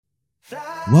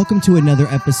Welcome to another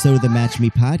episode of the Match Me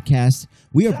podcast.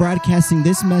 We are broadcasting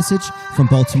this message from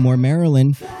Baltimore,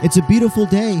 Maryland. It's a beautiful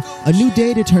day, a new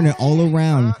day to turn it all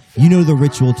around. You know the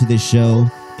ritual to this show.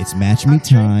 It's Match Me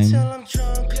time. No.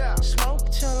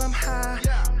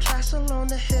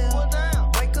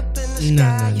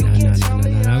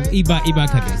 Eba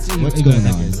cut this. What's going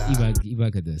on?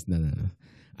 Eba cut this.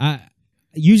 No.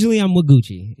 Usually I'm with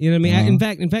Gucci. You know what I mean?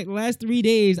 In fact, the last 3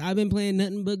 days I've been playing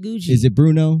nothing but Gucci. Is it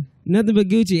Bruno? Nothing but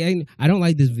Gucci. I don't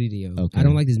like this video. Okay. I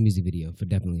don't like this music video, for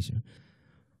definitely sure.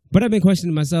 But I've been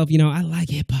questioning myself. You know, I like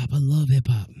hip hop. I love hip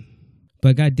hop.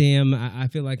 But goddamn, I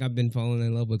feel like I've been falling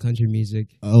in love with country music.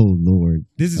 Oh Lord,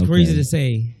 this is crazy to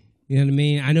say. You know what I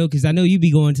mean? I know, because I know you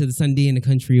be going to the Sunday in the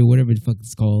Country or whatever the fuck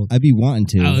it's called. I be wanting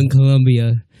to out in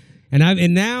Columbia,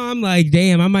 and now I'm like,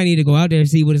 damn, I might need to go out there and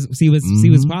see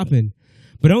what's popping.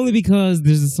 But only because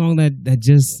there's a song that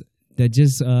just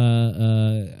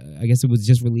I guess it was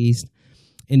just released.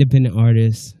 Independent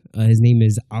artist. His name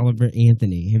is Oliver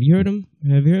Anthony. Have you heard him?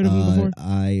 Have you heard of him before?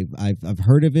 I've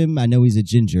heard of him. I know he's a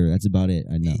ginger. That's about it.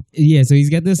 I know. Yeah, so he's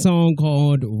got this song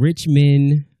called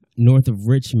Richmond, North of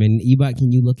Richmond. Ebot,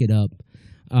 can you look it up?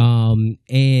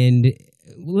 And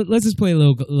let's just play a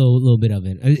little bit of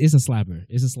it. It's a slapper.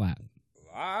 It's a slap.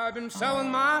 I've been selling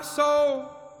my soul.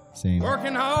 Same.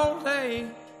 Working all day,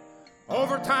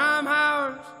 overtime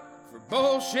hours for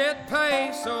bullshit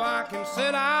pay, so I can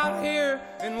sit out here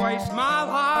and waste my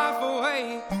life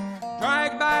away,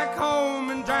 drag back home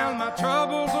and drown my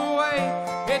troubles away.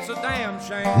 It's a damn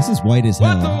shame. This is white as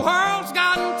hell. What the world's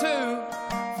gotten to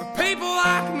for people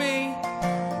like me,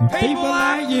 people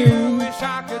like you. Wish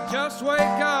I could just wake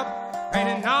up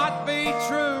and it not be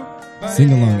true. But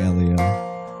Sing along, Elio.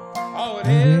 Oh, it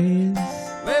is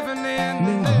living in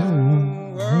the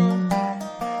new world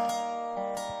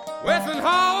with an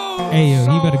whole Hey, yo,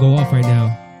 you better go off right now.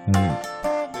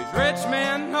 These rich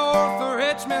men north of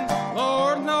Richmond,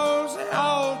 Lord knows they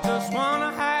all just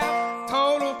wanna have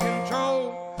total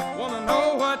control. Wanna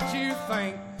know what you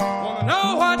think, wanna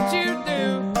know what you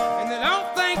do, and they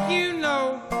don't think you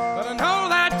know, but I know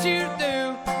that you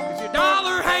do, 'cause your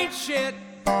dollar ain't shit,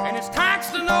 and it's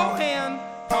taxed to no end,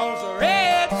 'cause the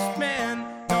rich men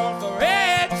north of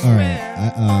Richmond. All right.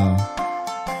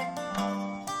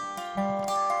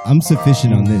 I'm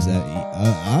sufficient on this.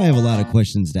 I have a lot of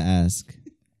questions to ask.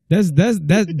 That's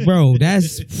bro. That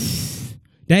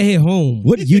hit home.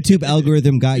 What YouTube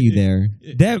algorithm got you there?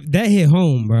 That hit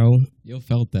home, bro. You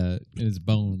felt that in his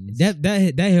bones. That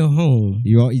hit home.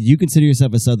 You consider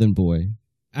yourself a Southern boy?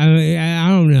 I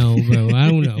don't know, bro. I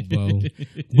don't know, bro.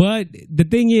 But the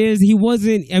thing is, he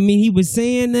wasn't. I mean, he was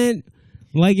saying that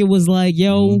like it was like,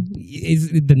 yo, it's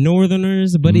the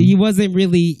Northerners, but he wasn't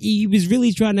really. He was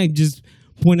really trying to just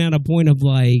point out a point of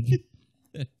like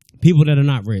people that are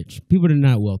not rich, people that are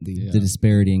not wealthy. The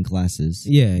disparity in classes.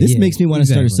 Yeah. This makes me want to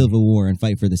start a exactly. civil war and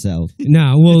fight for the South.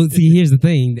 Nah, well, see, here's the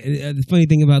thing. The funny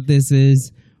thing about this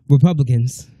is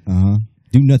Republicans, Do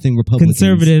nothing Republicans.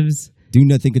 conservatives. Do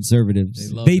nothing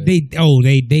conservatives. They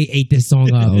ate this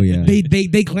song up. Oh, yeah.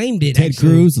 They claimed it. Ted actually.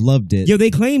 Cruz loved it. Yo,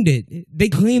 they claimed it. They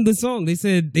claimed the song. They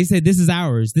said this is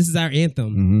ours. This is our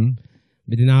anthem.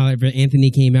 But then Oliver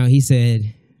Anthony came out. He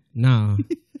said, "Nah,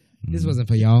 this wasn't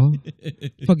for y'all.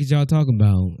 Fuck is y'all talking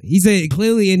about?" He said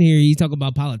clearly in here he's talking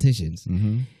about politicians.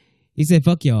 He said,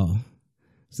 "Fuck y'all."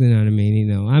 So, you know what I mean? You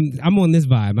know, I'm on this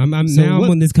vibe. I'm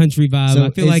on this country vibe. So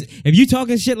I feel like if you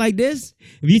talking shit like this,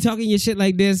 if you talking your shit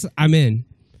like this, I'm in.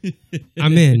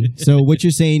 I'm in. So what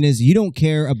you're saying is you don't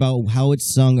care about how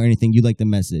it's sung or anything. You like the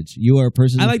message. You are a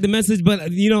person. I like the message,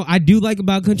 but you know, I do like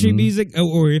about country music,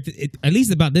 or if at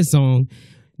least about this song,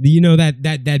 you know,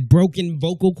 that broken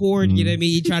vocal cord. You know what I mean?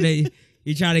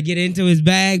 He try to get into his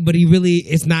bag, but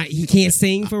it's not. He can't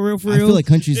sing for real. I feel like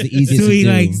country's the easiest. So he to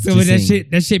do, like some of sing.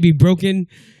 that shit be broken.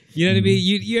 You know what I mean?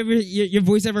 You ever your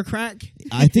voice ever crack?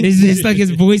 I think it's like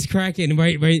his voice cracking.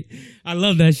 Right. I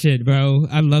love that shit, bro.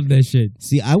 I love that shit.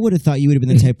 See, I would have thought you would have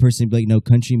been the type of person to be like, no,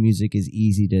 country music is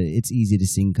easy to. It's easy to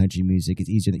sing country music. It's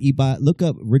easier. Look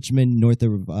up Richmond, north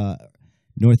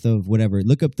of whatever.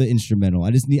 Look up the instrumental.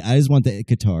 I just want the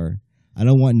guitar. I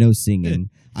don't want no singing.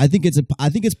 I think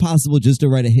it's possible just to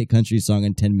write a hit country song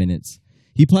in 10 minutes.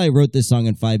 He probably wrote this song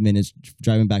in 5 minutes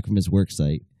driving back from his work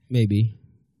site. Maybe.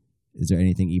 Is there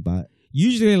anything Ebot?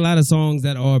 Usually a lot of songs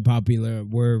that are popular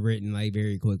were written like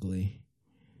very quickly.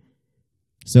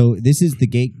 So this is the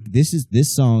gate. This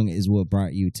song is what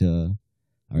brought you to.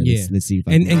 All right, Yeah. let's see. If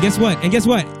I And can- guess what? And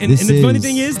This the funny is-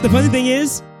 thing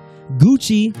is,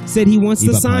 Gucci said he wants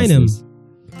to Ebot sign him. Pastas.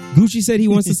 Gucci said he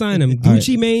wants to sign him. All right.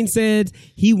 Gucci Mane said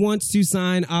he wants to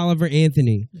sign Oliver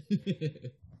Anthony.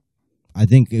 I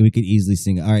think we could easily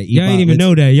sing it. All right, Y'all Ebot, ain't even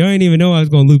know that. Y'all ain't even know I was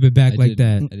gonna loop it back like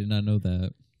that. I did not know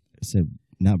that. Said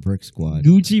not Brick Squad.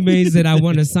 Gucci Mane said, "I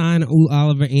want to sign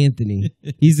Oliver Anthony."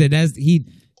 He said, "That's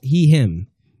him."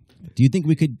 Do you think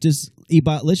we could just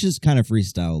Ebot? Let's just kind of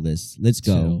freestyle this. Let's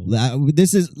go.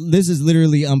 This is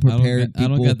literally unprepared. I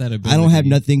don't people. got that ability. I don't have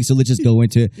nothing, so let's just go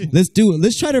into it. Let's do it.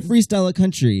 Let's try to freestyle a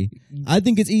country. I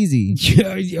think it's easy.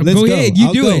 Let's go ahead. You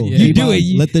I'll do go. it. You do Ebot,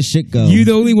 it. Let the shit go. You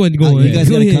the only one going. You guys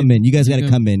Go gotta ahead. come in. You guys gotta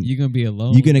come in. You're gonna be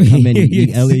alone. You're gonna come in.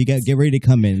 Elliot, you got get ready to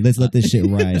come in. Let's let this shit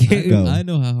ride. Go. I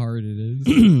know how hard it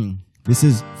is. This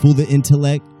is Fool the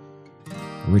Intellect.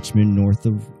 Richmond, north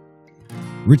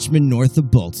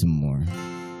of Baltimore.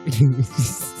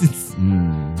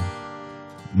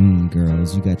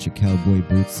 Girls, you got your cowboy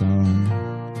boots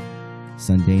on.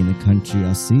 Sunday in the country,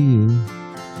 I'll see you.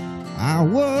 I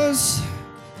was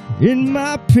in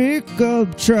my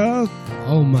pickup truck,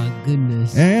 Oh my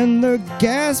goodness. and the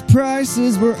gas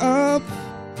prices were up,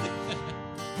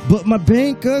 but my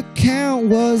bank account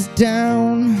was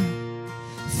down.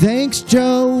 Thanks,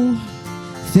 Joe.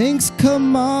 Thanks,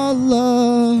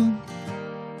 Kamala.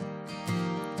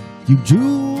 You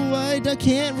drew white, I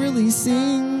can't really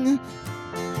sing.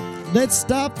 Let's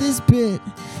stop this bit,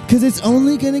 cause it's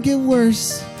only gonna get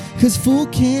worse. Cause Fool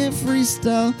can't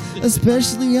freestyle,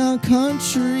 especially on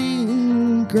country.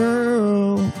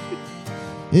 Girl,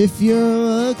 if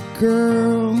you're a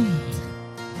girl,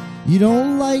 you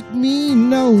don't like me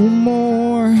no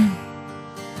more.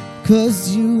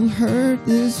 Cause you heard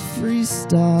this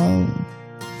freestyle,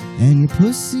 and your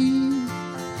pussy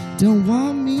don't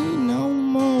want me no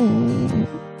more.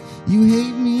 You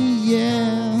hate me,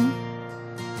 yeah.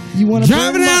 You wanna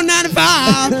Driving burn down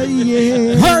 95,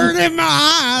 yeah. hurting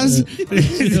my eyes.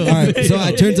 All right, so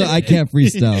it turns out I can't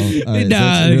freestyle. All right, so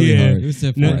Nah, it's really yeah. hard. It was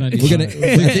at No. All right,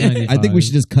 495. I think we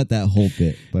should just cut that whole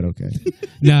bit, but okay.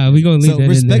 Nah, we gonna leave So that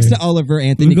respects in to there. Oliver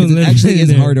Anthony, We're gonna because it leave actually it in is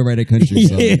there. hard to write a country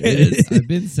song. Yeah. I've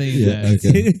been saying Yeah, that.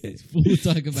 okay. We'll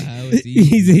talk about how it's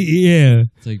easy. Yeah.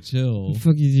 It's like chill. What the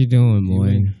fuck is you doing,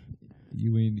 boy?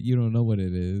 You don't know what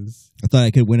it is. I thought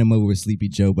I could win him over with Sleepy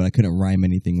Joe, but I couldn't rhyme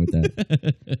anything with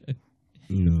that.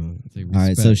 No. It's like All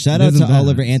right, so respect. shout out to Doesn't matter.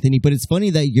 Oliver Anthony. But it's funny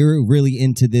that you're really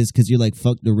into this because you're like,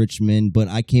 fuck the rich men. But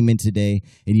I came in today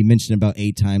and you mentioned about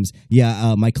 8 times.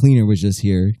 Yeah, my cleaner was just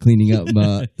here cleaning up.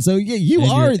 So yeah, you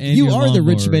And are your the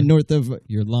rich lawnmower. man north of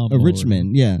Your lawnmower.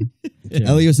 Richmond. Yeah.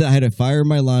 Elio said I had to fire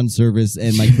my lawn service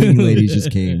and my cleaning ladies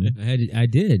just came. I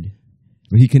did.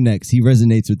 He connects. He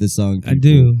resonates with this song. I people.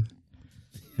 do.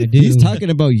 I do. He's talking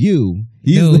about you.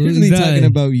 He's No, literally he's not. talking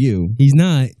about you. He's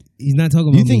not. He's not talking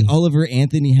about You think me. Oliver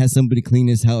Anthony has somebody clean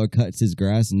his house or cuts his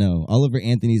grass? No. Oliver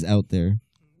Anthony's out there.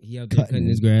 He out there cutting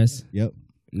his grass. Yep.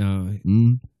 Nah,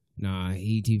 Mm. nah.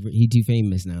 He too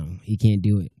famous now. He can't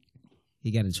do it.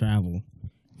 He got to travel.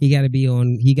 He got to be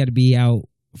on. He got to be out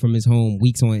from his home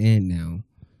weeks on end now.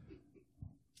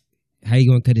 How you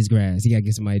gonna cut his grass? He got to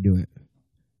get somebody to do it.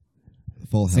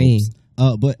 Full Same.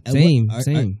 helps. But Same.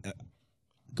 Same.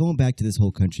 Going back to this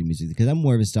whole country music, because I'm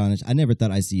more of astonished. I never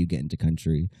thought I'd see you get into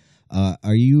country.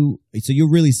 Are you? So you're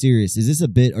really serious? Is this a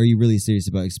bit? Or are you really serious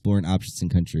about exploring options in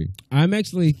country? I'm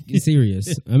actually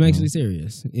serious. I'm actually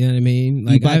serious. You know what I mean?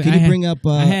 Ebot, can you bring up?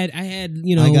 I had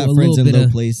you know I got a friends little in bit low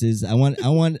of. places. I want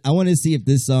to see if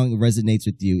this song resonates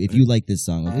with you. If you like this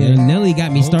song, okay? Yeah, Nelly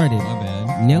got me started. My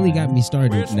bad. Nelly got me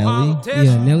started. Which Nelly? politician?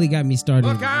 Yeah, Nelly got me started.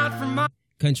 Look out for my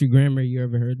Country Grammar. You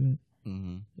ever heard that?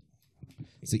 Mm-hmm.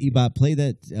 So Ebot, play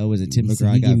that. Was it Tim He McGraw?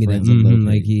 I give got me that friends in low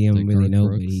like places. he don't Like really Garth know,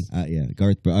 Brooks. but he. Yeah,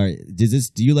 Garth. All right,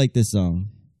 do you like this song?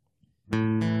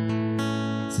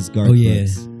 This is Garth Oh, yeah.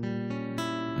 Brooks.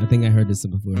 I think I heard this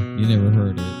before. You never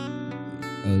heard it.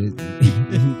 Oh,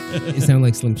 it sounded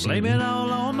like Slim Shady. Blame it all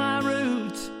on my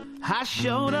roots. I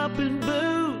showed up in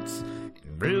boots,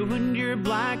 ruined your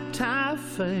black tie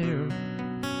fair.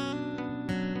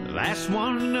 Last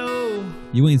one to know,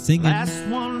 You ain't singing. last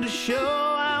one to show.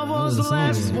 I was the the song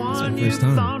last is. It's one my you first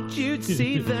time. thought you'd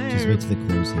see Just there. wait till the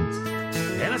chorus hits.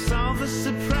 And I saw the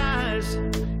surprise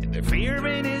and the fear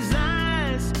in his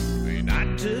eyes. And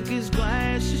I took his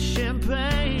glass of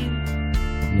champagne.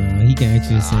 No, he can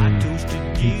actually I sing.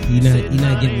 toasted He you, not said,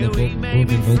 getting the "Lady, we may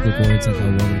be broken vocal cords like I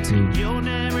friends. want him to. You'll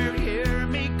never hear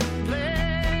me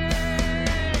complain.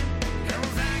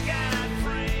 'Cause I got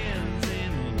friends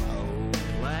in low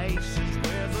places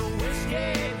where the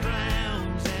whiskey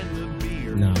drowns and the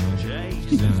beer No.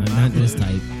 chases No, not this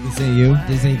type. This This ain't you.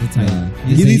 This ain't the type.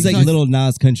 He This leads ain't- like little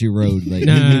Nas Country Road. Like he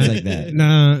moves like that.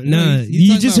 Nah. he's You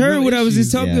talking just about heard real what I was just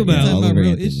issues. talking Yeah, about. yeah. Talking about Oliver real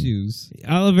Anthony. issues.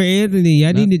 Oliver Anthony.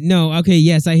 I need to no. Okay,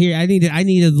 yes, I hear. I need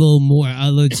a little more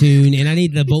auto tune, and I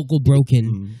need the vocal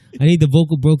broken. I need the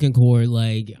vocal broken chord.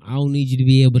 Like I don't need you to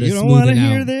be able to smooth it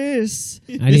out. this.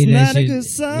 I need that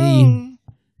shit.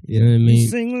 You know what I mean?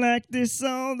 Sing like this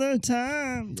all the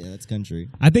time. Yeah, that's country.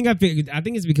 I think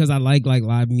it's because I like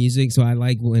live music, so I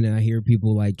like when I hear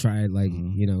people like try like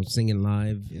singing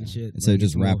live and shit. So Like,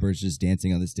 just it's more- rappers just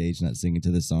dancing on the stage, not singing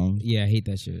to the song. Yeah, I hate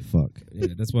that shit. Fuck. Yeah,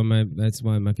 that's why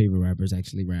my favorite rappers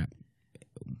actually rap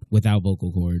without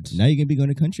vocal cords. Now you're gonna be going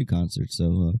to country concerts,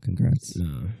 so congrats.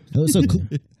 No. Oh, so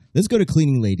let's go to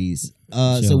cleaning ladies.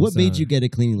 So Chill, what made son. you get a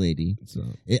cleaning lady? So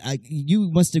You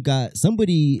must have got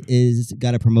somebody is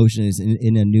got a promotion is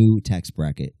in a new tax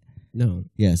bracket. no.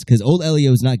 Yes, because old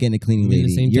Elio's not getting a cleaning I'm in the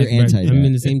lady. same You're tax bracket. anti. I'm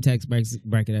in the same tax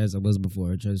bracket as I was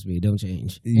before. Trust me, don't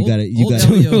change. You Old- got it. You old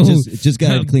got Elio just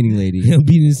got a cleaning lady. He'll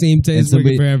be in the same tax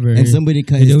bracket forever. and somebody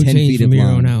cut It his don't 10 change feet of from here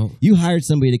lawn. on out. You hired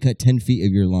somebody to cut 10 feet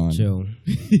of your lawn. Chill.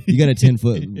 You got a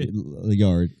 10-foot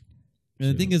yard.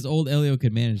 And the thing is, old Elio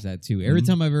could manage that too. Every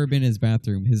time I've ever been in his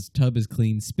bathroom, his tub is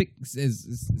clean, spit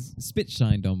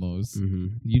shined almost.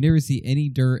 You never see any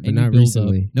dirt, But any not build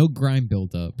recently. up, no grime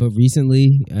build up. But recently,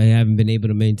 I haven't been able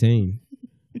to maintain.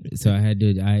 So I had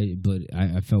to.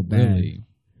 I felt bad. Really,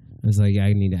 I was like,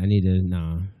 I need to.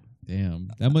 Nah. damn.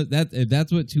 If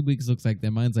that's what 2 weeks looks like,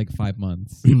 then mine's like 5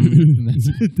 months.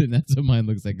 that's what mine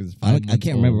looks like. Is 5 months I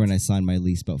can't remember old. when I signed my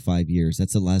lease about 5 years.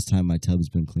 That's the last time my tub's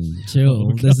been cleaned.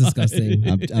 Chill. That's disgusting.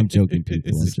 I'm joking, people.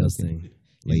 It's I'm disgusting. joking.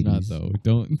 He's not Ladies. though.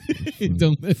 Don't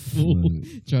don't let fool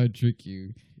try to trick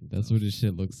you. That's what his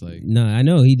shit looks like. No, I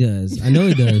know he does. I know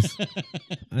he does.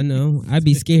 I know. I'd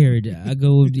be scared. I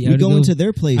go. You go into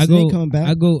their place. I and go. they ain't coming back.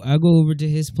 I go over to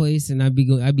his place, and I'd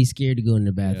be scared to go in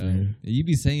the Yeah. bathroom. You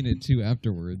be saying it too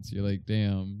afterwards. You're like,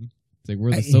 damn. It's like,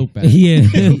 where the soap at? Yeah.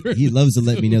 He loves to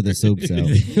let me know the soap's out.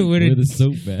 Where Where the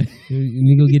soap at? Let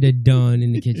me go get it done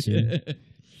in the kitchen.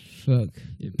 Fuck.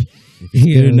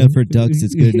 Good enough for ducks.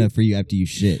 It's good enough for you after you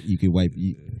shit. You can wipe.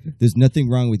 There's nothing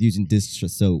wrong with using dish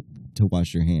soap to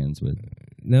wash your hands with.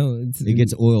 No, It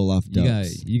gets oil off You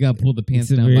ducks. got to pull the pants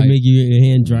it's down very by make your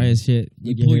hand dry as shit.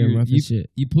 you Your pull hair your rough as shit.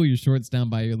 you pull your shorts down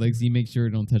by your legs. You make sure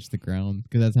it don't touch the ground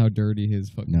because that's how dirty his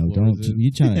fucking. No, floors don't. is.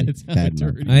 You trying to It's how bad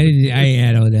mouth. dirty. I ain't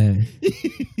add all that.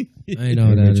 I ain't all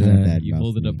You're that. trying to that. bad You mouth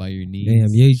hold it me. up by your knees. Damn,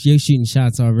 you're shooting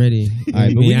shots already. All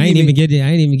right, but Man, we I ain't didn't even get there. I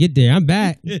ain't even get there. I'm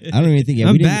back. I don't even think. Yeah,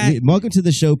 I'm we didn't, back. welcome to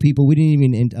the show, people. We didn't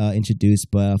even introduce,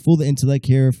 but Fool the Intellect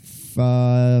here.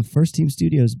 First Team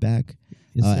Studios back.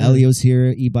 Yes, sir. Elio's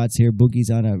here. Ebot's here. Boogie's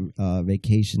on a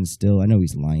vacation still. I know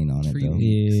he's lying on it Tree though. week.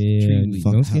 Yeah, Tree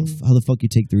Fuck, don't how, skip- how the fuck you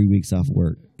take 3 weeks off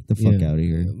work? Get the fuck Yeah. out of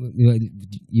here.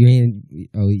 You ain't.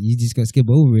 Oh, you just gonna skip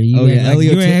over it. You Oh, yeah, act like, Elio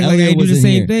you took- act like Elio I do the wasn't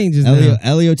same here. thing just now.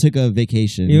 Elio took a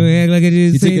vacation. You act like I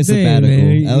do the He took same a thing, sabbatical.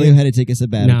 man. Elio had to take a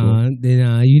sabbatical. Nah,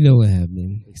 you know what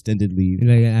happened. Extended leave.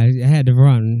 Like I had to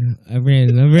run. I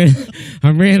ran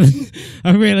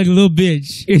like a little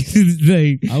bitch. It's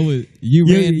like I was you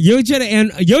ran. yo try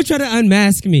to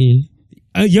unmask me.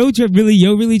 Yo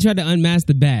really tried to unmask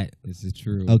the bat. This is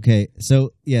true. Okay,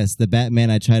 so yes, the Batman.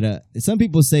 I try to. Some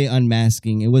people say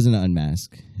unmasking. It wasn't an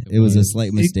unmask. It was a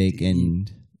slight mistake,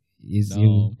 and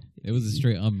No, it was a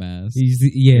straight unmask. I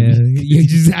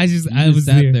was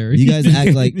sat there. you guys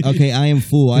act like okay. I am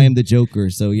Fool. I am the Joker.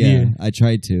 So yeah, Yeah. I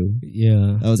tried to.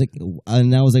 Yeah. I was like,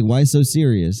 and I was like, why so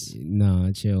serious?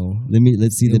 Nah, chill.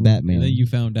 Let's see the And Batman. then you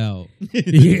found out.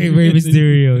 Yeah, Rey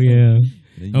Mysterio. Yeah.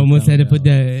 Then you Almost had to found put out.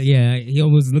 that. Yeah, he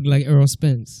almost looked like Earl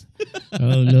Spence. I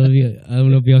don't know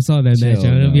if y'all saw that match. I Chill,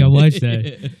 don't know if no. y'all watched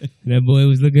that. That boy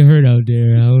was looking hurt out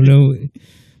there. I don't know,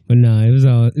 but nah, it was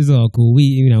all cool.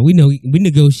 We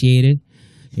negotiated.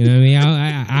 You know what I mean?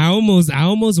 I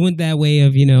almost went that way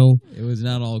of It was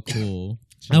not all cool.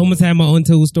 I almost had my own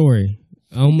untold story.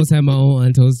 I almost had my own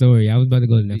untold story. I was about to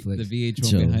go to Netflix. The VH1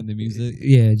 Chill. behind the music.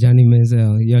 Yeah, Johnny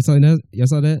Manziel. Y'all saw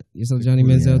that? You saw Johnny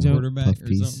Manziel jump? Quarterback Puff or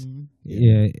piece. something.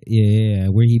 Yeah.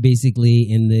 Where he basically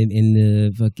in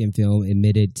the fucking film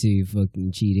admitted to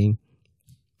fucking cheating,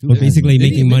 or basically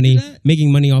Did he making admit to money, that?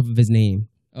 making money off of his name.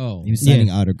 Oh, He was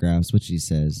signing autographs, which he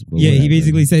says. But Yeah, he whatever.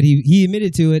 basically said he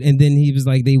admitted to it, and then he was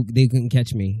like, they couldn't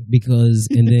catch me because,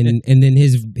 and then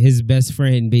his best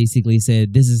friend basically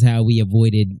said, this is how we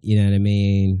avoided. You know what I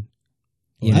mean?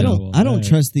 You I know, don't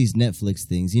trust these Netflix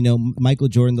things. You know, Michael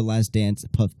Jordan, The Last Dance,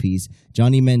 puff piece.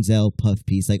 Johnny Manziel, puff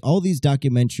piece. Like all these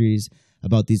documentaries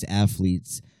about these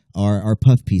athletes are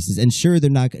puff pieces. And sure, they're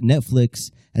not.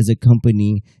 Netflix as a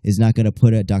company is not going to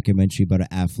put a documentary about an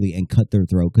athlete and cut their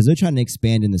throat because they're trying to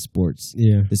expand in the sports.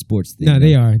 Yeah. The sports thing. No,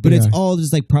 they are. But They it's are. all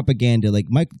just like propaganda. Like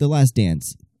The Last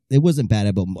Dance. It wasn't bad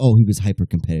about him. Oh, he was hyper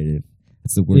competitive.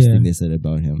 That's the worst Yeah. thing they said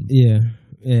about him. Yeah.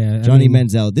 Yeah. Johnny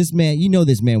Manziel. This man,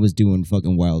 this man was doing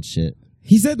fucking wild shit.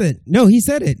 He said that. No, he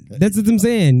said it. That's what I'm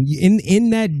saying.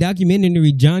 In that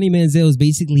documentary, Johnny Manziel is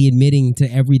basically admitting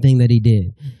to everything that he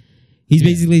did. He's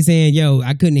basically saying, "Yo,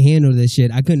 I couldn't handle this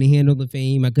shit. I couldn't handle the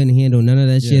fame. I couldn't handle none of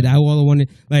that shit. I wanted,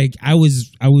 like, I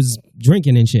was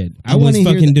drinking and shit. I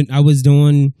was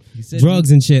doing said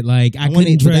drugs and shit. Like, I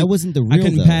couldn't. But that wasn't the real. I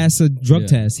couldn't though. pass a drug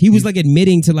test. He was like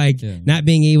admitting to like not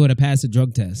being able to pass a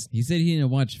drug test. He said he didn't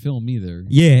watch film either.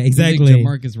 Yeah, He's exactly. like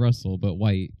Marcus Russell, but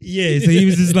white. Yeah, so he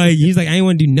was just like, I ain't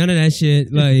want to do none of that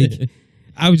shit. Like,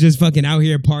 I was just fucking out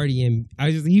here partying.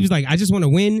 He was like, I just want to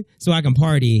win so I can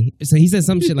party. So he said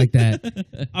some shit like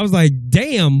that. I was like,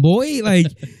 damn, boy. Like,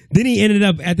 then he ended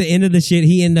up at the end of the shit.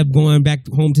 He ended up going back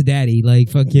home to daddy. Like,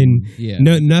 fucking,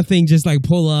 nothing. Just like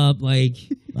pull up. Like,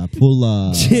 I pull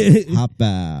up, hop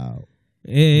out.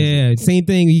 Yeah, same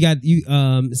thing. You got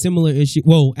similar issue.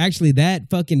 Well, actually, that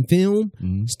fucking film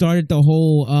started the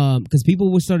whole because people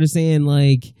started saying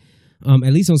like.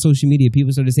 At least on social media,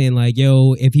 people started saying like,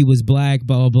 "Yo, if he was black,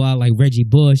 blah blah blah," like Reggie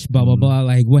Bush, blah blah blah.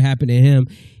 Like, what happened to him?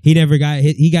 He never got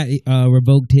he got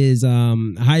revoked his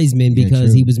Heisman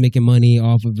because he was making money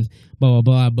off of blah blah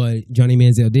blah. But Johnny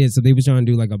Manziel did, so they was trying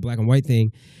to do like a black and white thing.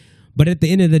 But at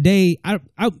the end of the day, I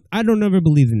don't ever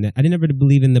believe in that. I didn't ever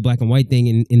believe in the black and white thing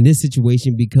in this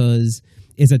situation because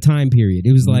it's a time period.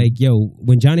 It was like, yo,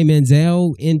 when Johnny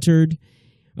Manziel entered,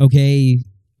 okay.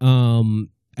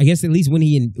 I guess at least when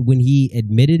he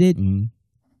admitted it,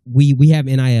 we have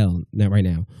NIL right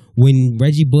now. When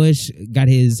Reggie Bush got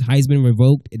his Heisman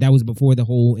revoked, that was before the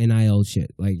whole NIL shit.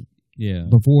 Like,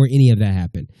 before any of that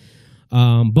happened.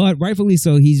 But rightfully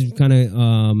so, he's kind of.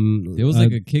 It was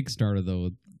like a Kickstarter though,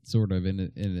 sort of in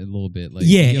a little bit. Like,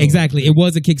 exactly. It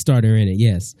was a Kickstarter in it.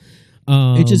 Yes.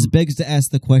 It just begs to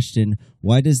ask the question: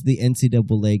 why does the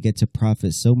NCAA get to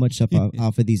profit so much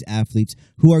off of these athletes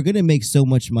who are going to make so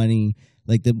much money?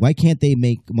 Like, why can't they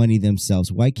make money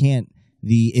themselves? Why can't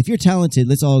if you're talented,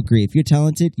 let's all agree, if you're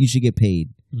talented, you should get paid.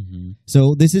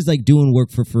 So this is like doing work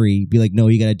for free. Be like, no,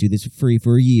 you got to do this for free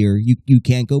for a year. You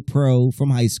can't go pro from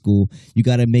high school. You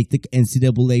got to make the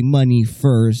NCAA money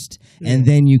first, and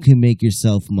then you can make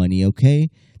yourself money, okay?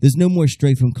 There's no more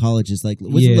straight from colleges. Like,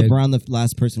 wasn't LeBron the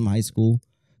last person from high school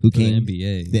who came? The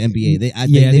NBA. The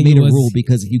NBA. They made a rule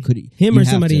because you could him or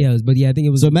somebody else. But yeah, I think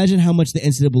it was. So imagine how much the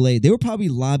NCAA. They were probably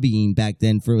lobbying back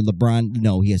then for LeBron.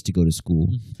 No, he has to go to school.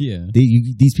 Yeah.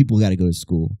 These people got to go to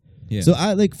school. Yeah. So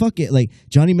I like fuck it. Like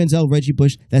Johnny Manziel, Reggie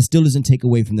Bush. That still doesn't take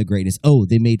away from the greatness. Oh,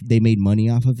 they made money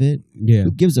off of it. Yeah.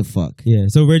 Who gives a fuck? Yeah.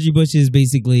 So Reggie Bush is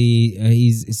basically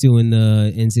he's suing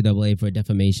the NCAA for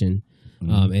defamation.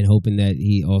 And hoping that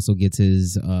he also gets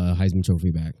his Heisman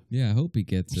Trophy back. Yeah, I hope he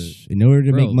gets it. In order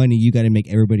to make money, you got to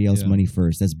make everybody else money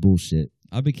first. That's bullshit.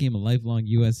 I became a lifelong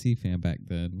USC fan back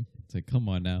then. It's like, come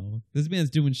on now. This man's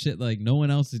doing shit like no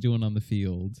one else is doing on the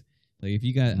field. Like, if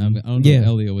you got, I don't know if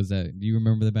Elio was that. Do you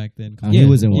remember that back then? He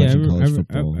wasn't watching college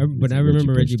football. But I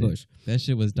remember Reggie Bush. That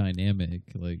shit was dynamic.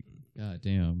 Like,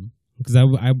 goddamn. Because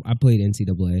I played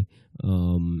NCAA.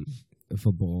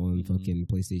 Football on fucking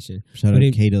PlayStation. Shout out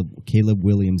Caleb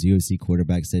Williams, UFC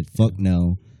quarterback, said, "Fuck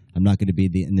no, I'm not going to be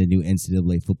in the new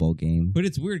NCAA football game." But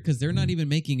it's weird because they're not even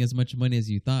making as much money as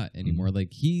you thought anymore.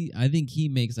 Like I think he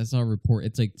makes. I saw a report.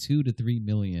 It's like $2 to $3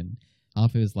 million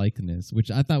off of his likeness, which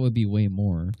I thought would be way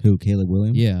more. Who, Caleb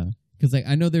Williams? Yeah, because like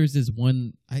I know there's this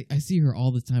one. I see her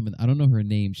all the time, and I don't know her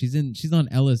name. She's on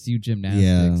LSU gymnastics.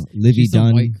 Yeah, Livy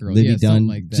Dunn. White girl. Livy Dunn,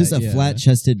 like that. Just a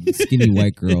flat-chested, skinny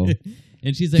white girl.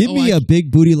 And she's like, give me a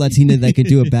big booty Latina that can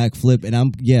do a backflip, and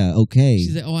I'm okay.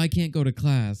 She's like, I can't go to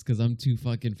class because I'm too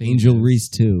fucking famous. Angel Reese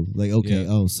too. Like, okay,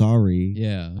 sorry.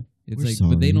 Yeah, it's We're like, sorry.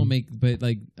 but they don't make, but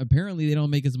like, apparently they don't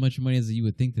make as much money as you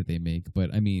would think that they make.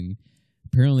 But I mean,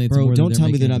 apparently, it's more don't tell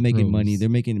me they're not making making money. They're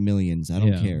making millions. I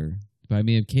don't care. But I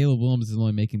mean, if Caleb Williams is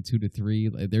only making 2 to 3,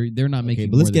 like, they're not making.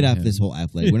 But let's more get than off him. this whole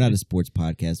athletic. We're not a sports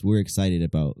podcast. We're excited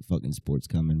about fucking sports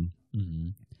coming. Mm-hmm.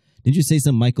 Did you say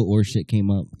some Michael Orr shit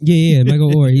came up? Yeah,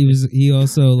 Michael Orr. He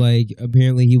also like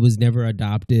apparently he was never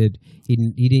adopted. He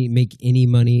didn't make any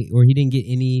money, or he didn't get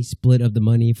any split of the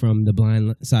money from the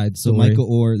Blind Side story. So Michael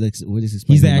Orr, what is his?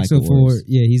 He's the actual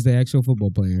he's the actual football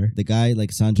player. The guy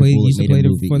like Sandra Bullock used to made play a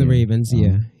movie for the Ravens.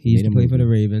 Yeah, he used to play for the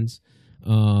Ravens.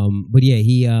 But yeah,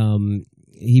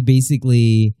 he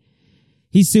basically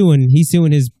he's suing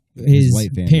his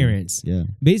white family. parents. Yeah,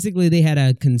 basically they had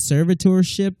a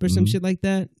conservatorship or some shit like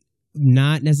that.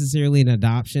 not necessarily an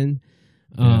adoption.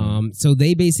 So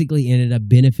they basically ended up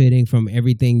benefiting from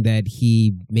everything that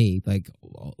he made, like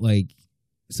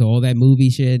so all that movie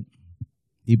shit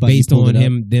based on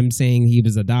them saying he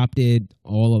was adopted,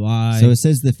 all a lie. So it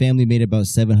says the family made about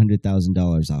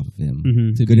 $700,000 off of him.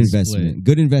 Mm-hmm. Good investment. Split.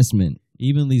 Good investment.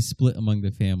 Evenly split among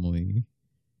the family.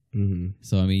 Mm-hmm.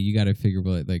 So I mean, you got to figure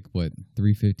about like what,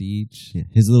 $350 each? Yeah.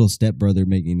 His little stepbrother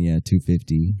making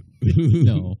 $250.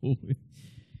 No,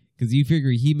 because you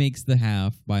figure he makes the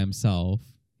half by himself,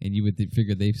 and you would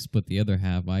figure they've split the other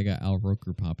half. I got Al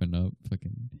Roker popping up,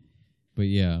 fucking. But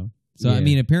yeah. So Yeah. I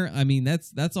mean, apparently, I mean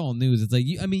that's all news. It's like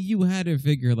you had to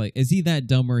figure like, is he that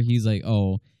dumb where he's like,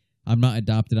 oh, I'm not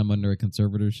adopted, I'm under a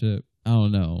conservatorship? I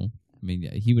don't know. I mean,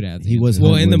 yeah, he would have. He was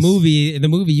Well, in the homeless.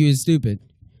 movie, you was stupid.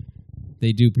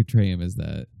 They do portray him as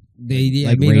that. They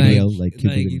Like I mean, radio, like, like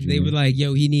Cuba Gooding they Jr. were like,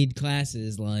 yo, he need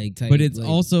classes, like. Type, But it's like,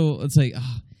 also, it's like,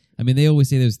 I mean, they always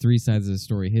say there's three sides of the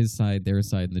story: his side, their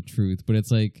side, and the truth. But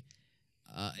it's like,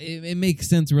 it makes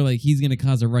sense where like he's gonna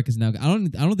cause a ruckus now. I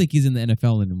don't think he's in the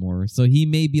NFL anymore, so he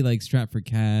may be like strapped for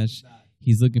cash.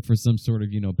 He's looking for some sort of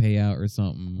payout or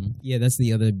something. Yeah, that's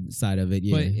the other side of it.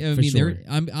 Yeah, But I for mean, sure.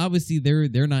 obviously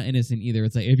they're not innocent either.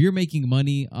 It's like if you're making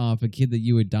money off a kid that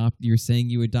you're saying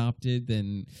you adopted,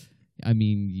 then I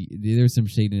mean, there's some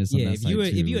shadiness on Yeah, that if side you too.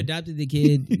 if you adopted the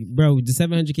kid, bro, the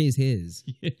 $700K is his.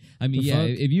 I mean, The yeah, fuck?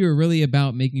 if you were really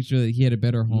about making sure that he had a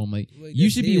better home, like Like, you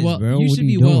that's should be his, well, bro. you What should are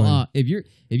be you well doing? off.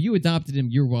 If you adopted him,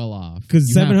 you're well off. Because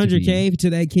You have to be. $700K to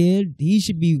that kid, he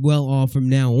should be well off from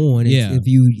now on. Yeah. If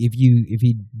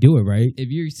you do it right. If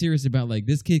you're serious about like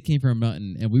this kid came from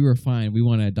nothing and we were fine, we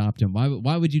want to adopt him.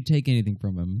 Why would you take anything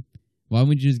from him? Why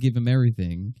would you just give him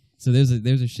everything? So there's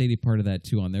a shady part of that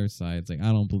too on their side. It's like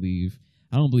I don't believe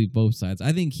both sides.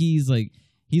 I think he's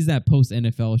that post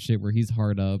NFL shit where he's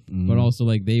hard up, but also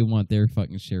like they want their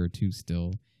fucking share too.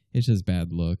 Still, it's just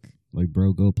bad look. Like,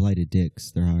 bro, go apply to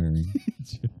Dick's. They're hiring.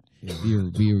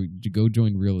 Go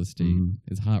join real estate. Mhm.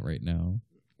 It's hot right now.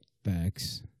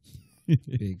 Facts.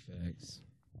 Big facts.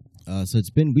 So it's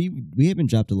been we haven't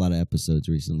dropped a lot of episodes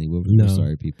recently. We're No.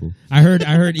 sorry, people. I heard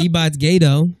Ebot's gay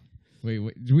though. Wait,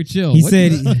 we chill. He What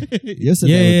said, the- You said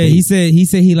that yeah, was big. he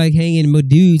said he like hanging with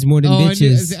dudes more than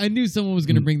bitches. I knew someone was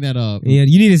gonna bring that up. Yeah,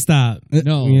 you need to stop.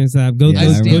 No. You need to stop. Go, Yeah, I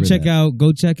go remember check that. out.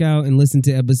 Go check out and listen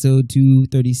to episode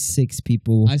 236.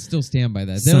 People, I still stand by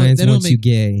that. science That don't wants you make.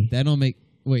 gay. That don't make.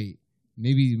 Wait,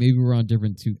 maybe we're on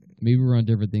different Maybe we're on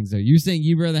different things there. You're saying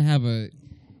you'd rather have a.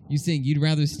 You saying you'd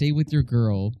rather stay with your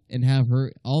girl and have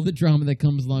her all the drama that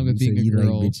comes along with being a you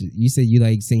girl. Like bitches. You said you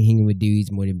like hanging with dudes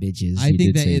more than bitches. I You think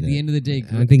did that say at that. the end of the day,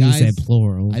 I think guys, you said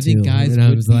plural. I think too. guys and I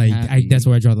would was be like, happy. that's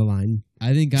where I draw the line.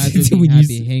 I think guys would be When you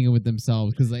happy s- hanging with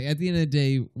themselves because, like, at the end of the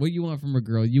day, what you want from a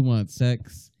girl, you want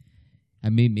sex. I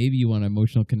mean, maybe you want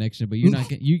emotional connection, but you're not.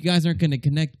 You guys aren't going to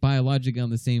connect biologically on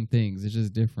the same things. It's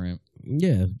just different.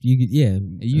 Yeah,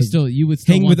 You would still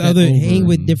hang want with that hang over.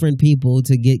 with different people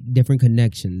to get different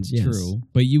connections. Yes. True,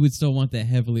 but you would still want that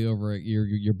heavily over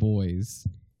your boys.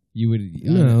 You would.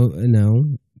 No.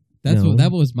 That's no. what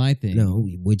that was my thing. No,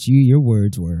 which your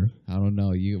words were. I don't know.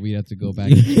 We'd have to go back.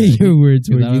 and check. Your words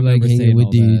were 'Cause I you like remember hanging saying with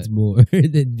all dudes that. more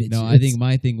than bitches. No, I think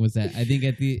my thing was that I think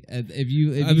if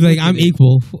I was like, I'm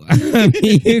equal. I'm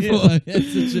equal.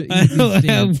 That's such an I easy don't stance.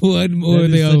 have one more That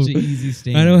than is the such an other. easy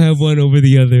stance. I don't have one over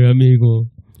the other. I'm equal.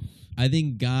 I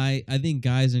think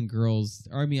guys and girls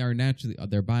are naturally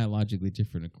they're biologically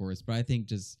different, of course, but I think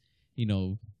just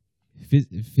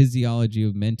physiology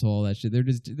of mental all that shit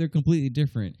they're completely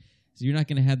different. So you're not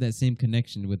going to have that same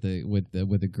connection with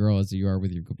a girl as you are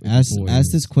with your Ask boy.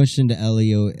 this question to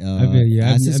Elio.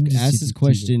 Ask this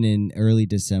question in early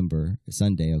December,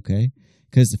 Sunday, okay?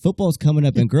 Because football's coming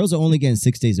up, and girls are only getting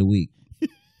 6 days a week.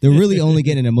 They're really only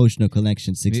getting an emotional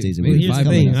connection 6 days a Maybe week. Here's the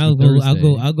five thing. minutes I'll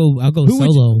for go Who would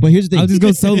you- solo. but here's the thing. I'll just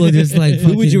go solo. Just like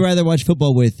Who would you fucking- rather watch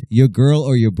football with, your girl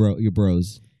or your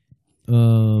bros?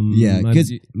 Yeah, Yeah,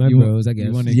 'cause my you bros. I guess.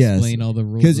 You want to Yes. explain all the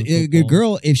rules? Because of a football?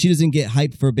 girl, if she doesn't get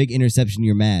hyped for a big interception,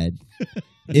 you're mad.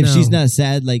 If No. she's not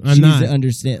sad, like I'm she needs not. to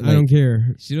understand. I Like, don't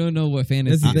care. she don't know what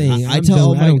fantasy. That's the thing. I I'm tell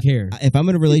all dumb. my- I don't care. If I'm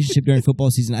in a relationship during football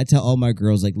season, I tell all my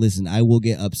girls, like, listen, I will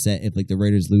get upset if like the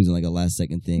Raiders lose in like a last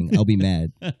second thing. I'll be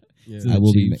mad. I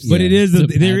will be. Chiefs. Yeah. But it is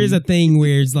It's a there is a patty. thing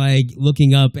where it's like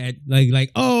looking up at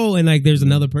like oh, and like there's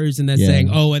another person that's Yeah. saying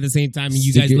oh at the same time, and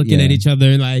you Stick guys it- looking yeah. at each other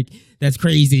and like that's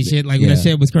crazy shit. Like when that Yeah.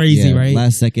 shit was crazy, Yeah, right?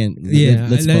 Last second. Yeah,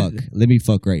 Let's let- fuck. Let me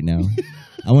fuck right now.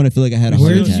 I want to feel like I had a heart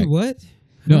Where did attack. you what?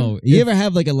 No, You ever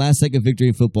have like a last second victory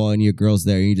in football and your girl's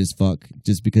there and you just fuck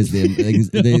just because the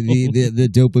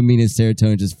dopamine and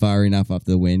serotonin just firing off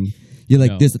the win? You're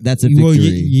like, that's a victory. Well,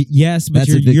 yes, but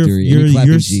That's a victory. And you're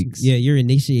clapping cheeks. Yeah, you're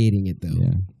initiating it though.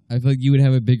 Yeah. I feel like you would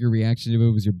have a bigger reaction if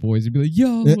it was your boys. You'd be like,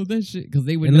 "Yo, that shit," because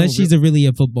they would Unless know she's really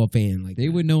a football fan. Like they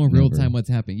that. would know in real Never. time what's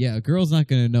happening. Yeah, a girl's not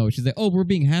gonna know. She's like, "Oh, we're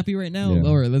being happy right now. Yeah.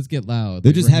 All right, let's get loud."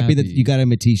 They're Like, just we're happy that you got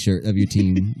him a T-shirt of your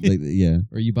team. Like, yeah.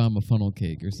 or you buy them a funnel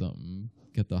cake or something.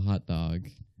 Get the hot dog.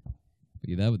 But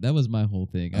yeah, that was my whole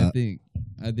thing. I think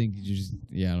you just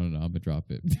I don't know. I'm gonna drop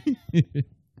it.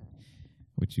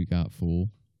 What you got, fool?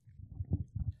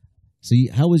 So,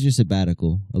 how was your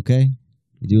sabbatical? Okay,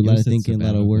 you do a lot of said thinking, a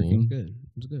lot of sabbatical. working. Good.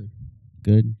 It's good.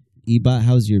 Good. Ebot,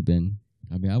 how's your been?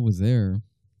 I mean, I was there.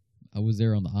 I was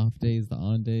there on the off days, the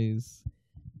on days.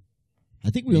 I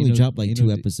think we You only know- dropped like you 2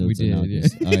 know, episodes we in did,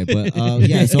 August. yeah. All right, but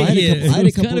yeah. So I had a Yeah. couple. I had It a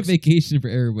was couple. kind of vacation for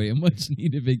everybody, a much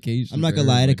needed vacation. I'm not for gonna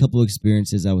lie. I had a everybody. couple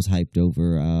experiences I was hyped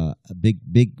over. A big.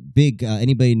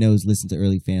 Anybody knows? Listen to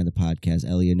early fan of the podcast.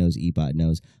 Elia knows. Ebot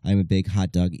knows. I'm a big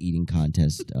hot dog eating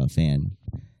contest fan.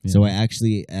 So I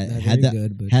actually had very the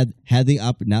good, but- had the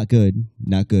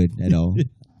not good at all.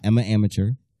 I'm an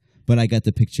amateur, but I got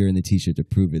the picture and the T-shirt to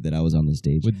prove it that I was on the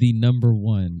stage. with the number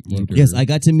one eater. Yes, I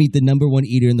got to meet the number 1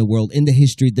 eater in the world in the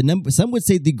history. Some would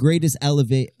say the greatest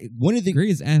one of the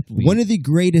greatest athlete. one of the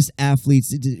greatest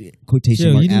athletes. Quotation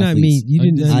Chill, mark you did not athletes. meet. You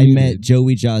did not. I Undisputed. met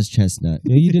Joey Jaws Chestnut.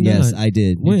 No, you did Yes, not. I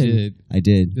did. When? Did. I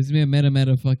did. This man met him at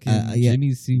a fucking Yeah.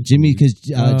 Jimmy's Seafood. Jimmy, because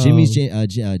Oh.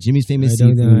 Jimmy's famous I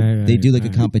don't know. seafood. Right, They do like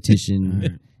right, a competition.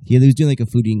 right. He was doing like a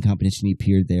food eating competition. He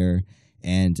appeared there,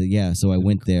 and so I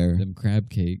went there. them crab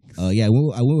cakes. Yeah, I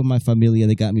went with my familia.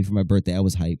 They got me for my birthday. I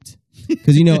was hyped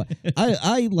because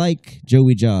I like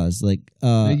Joey Jaws. Like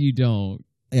no, you don't.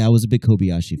 yeah, I was a big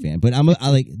Kobayashi fan, but I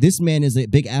like this man is a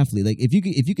big athlete. Like if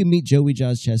you can meet Joey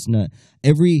Jaws Chestnut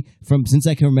since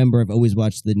I can remember, I've always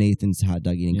watched the Nathan's hot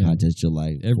dog eating Yeah. contest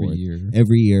July Every 4th. year.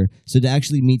 Every year. So to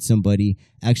actually meet somebody,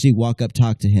 actually walk up,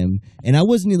 talk to him, and I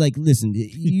wasn't like, listen,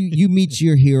 you meet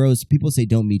your heroes. People say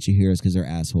don't meet your heroes because they're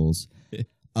assholes.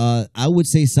 I would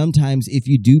say sometimes if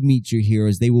you do meet your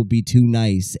heroes, they will be too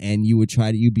nice, and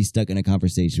you'd be stuck in a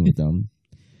conversation with them.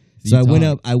 So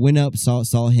I went up,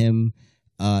 saw him,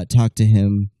 talked to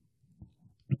him,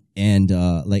 and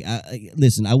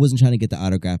listen, I wasn't trying to get the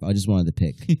autograph. I just wanted the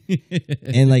pic.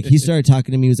 And like he started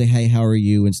talking to me. He was like, "Hey, how are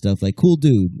you?" and stuff. Like, cool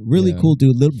dude, really Yeah. cool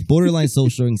dude, little borderline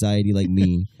social anxiety like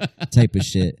me type of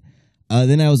shit.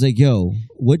 Then I was like, "Yo,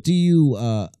 what do you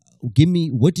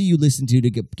what do you listen to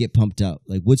get pumped up?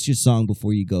 Like, what's your song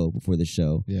before the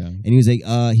show?" Yeah. And he was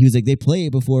like, they play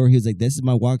it before. He was like, this is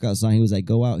my walkout song. He was like,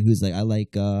 go out. He was like, I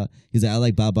like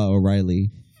Baba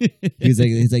O'Reilly. he's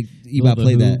like, you gotta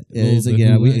play that. Yeah, he's like,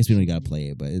 yeah, I guess we don't gotta play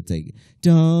it, but it's like,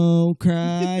 don't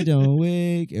cry, don't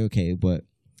wake. Okay, but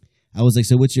I was like,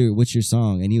 so what's your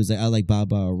song? And he was like, I like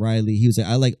Baba O'Reilly. He was like,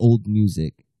 I like old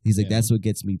music. He's like, that's what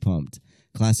gets me pumped.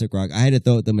 Classic rock. I had to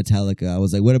throw it the Metallica. I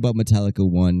was like, what about Metallica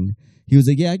 1? He was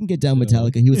like, yeah, I can get down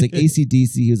Metallica. He was like,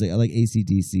 AC/DC. He was like, I like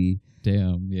AC/DC.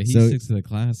 Damn. Yeah, he So- sticks to the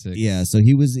classics. Yeah, so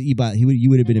you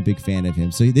would have been a big fan of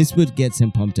him. So this would gets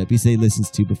him pumped up. He said he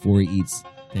listens to before he eats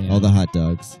Damn. all the hot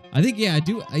dogs. I think I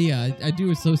do. I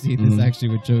do associate this Mhm. actually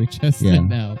with Joey Chestnut Yeah.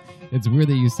 now. It's weird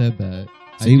that you said that.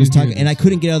 So he was talking, and I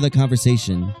couldn't get out of the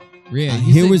conversation. Yeah,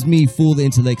 Here was me, full the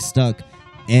intellect stuck,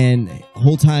 and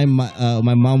whole time my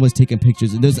mom was taking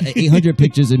pictures, and there's 800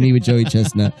 pictures of me with Joey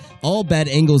Chestnut, all bad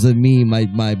angles of me.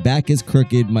 My back is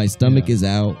crooked, my stomach Yeah. is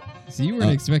out. So you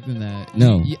weren't expecting that.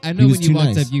 no. I He know was when you too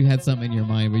walked nice. up, you had something in your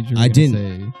mind. What you were I gonna didn't.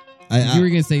 say. I You were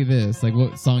gonna say this. Like,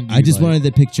 what song? Do you I just like? wanted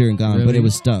the picture and gone, but Really? it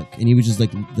was stuck, and he was just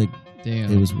like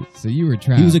Damn. it was. So you were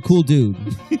trapped. He was a cool dude.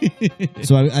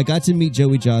 So I got to meet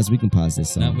Joey Jaws. We can pause this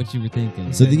song. Not what you were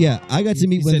thinking. So I got to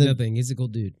meet He when said the nothing. He's a cool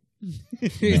dude. No,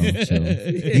 chill.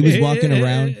 He was walking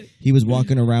around. He was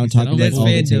walking around talking "I'm about That's all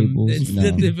the fandom. tables. That's No,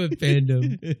 nothing but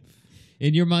fandom.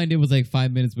 in your mind, it was like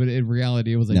 5 minutes, but in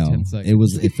reality, it was like no, 10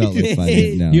 seconds. it felt like 5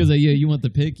 minutes. No. He was like, "Yeah, you want the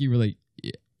pick?" You were like,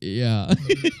 "Yeah."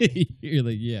 You're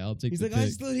like, "Yeah, I'll take He's the like, I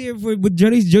pick." stood here with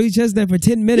Joey Chestnut for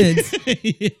 10 minutes.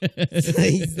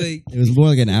 He's like, It was more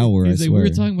like an hour. He's I like, swear. we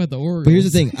were talking about the Orioles. But here's the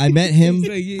thing: I met him. He's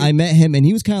like, yeah. I met him, and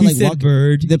he was kind of he like said walking.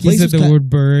 bird. The place he was said the kind- word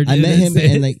bird. I met him, That's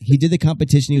it. and like he did the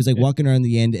competition. He was like walking around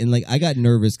the end, and like I got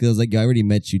nervous because I was like, "Yo, I already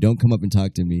met you. Don't come up and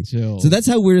talk to me." Chill. So that's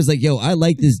how weird it's like, "Yo, I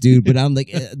like this dude," but I'm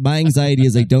like, my anxiety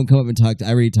is like, "Don't come up and talk to." I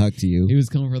already talked to you. He was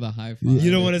coming for the high five.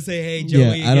 You don't want to say, hey,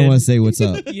 Joey. Yeah, I don't want to say what's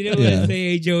up. You don't want Yeah. to say,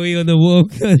 hey, Joey, on the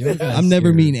walk. I'm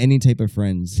never meeting any type of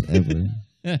friends ever.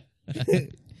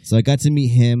 So I got to meet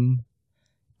him.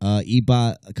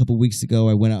 Ebot a couple weeks ago.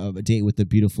 I went on a date with a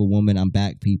beautiful woman. I'm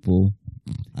back, people.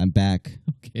 I'm back.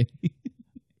 Okay.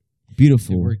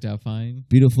 Beautiful. It worked out fine.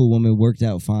 Beautiful woman. Worked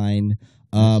out fine.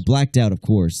 Blacked out, of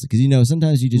course, because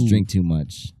sometimes you just drink too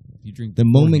much. You drink The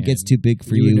moment beforehand. gets too big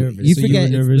for You were you. nervous, You so you forget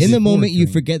were nervous in the before moment you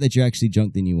drink. forget that you're actually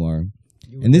drunk than you are.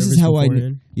 And this is how I knew.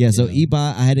 beforehand. Yeah, so Yeah.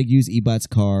 Ebot, I had to use Ebot's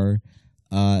car.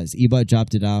 So Ebot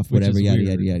dropped it off, Which whatever, is yada,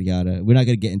 weird. yada, yada, yada. We're not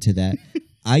going to get into that.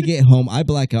 I get home, I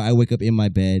black out, I wake up in my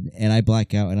bed, and I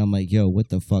black out, and I'm like, yo, what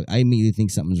the fuck? I immediately think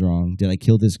something's wrong. Did I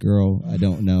kill this girl? I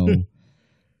don't know.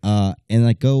 And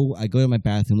I go to my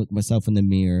bathroom, look at myself in the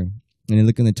mirror, and I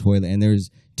look in the toilet, and there's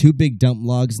 2 big dump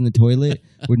logs in the toilet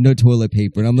with no toilet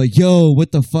paper. And I'm like, yo,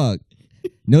 what the fuck?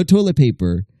 No toilet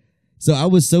paper. So I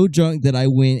was so drunk that I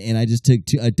went and I just took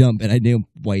a dump, and I didn't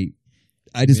wipe.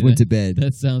 I just went to bed.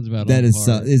 That sounds about That on is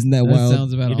par. isn't that wild?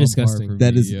 Sounds about You're on disgusting. par for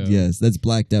That me, is yo. yes, that's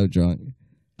blacked out drunk.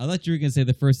 I thought you were gonna say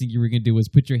the first thing you were gonna do was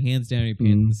put your hands down your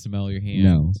pants and smell your hands.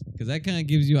 No. Because that kind of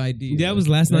gives you ideas. That was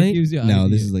last That night? gives you No,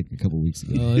 ideas. this is like a couple weeks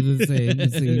ago. Oh, let's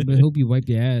say, but I hope you wiped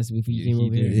your ass before you Yeah, came he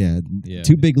over did. here. Yeah, Yeah.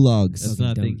 2 big logs. That's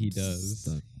not a thing he dumb does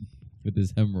stuff. with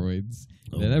his hemorrhoids.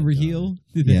 Oh Did that my ever God. heal?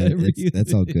 Did Yeah, that ever heal?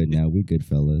 that's all good now. We good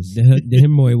fellas. The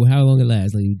hemorrhoid, well, how long it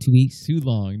last? Like 2 weeks? Too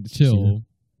long. Chill.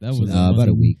 That was About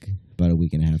a week. About a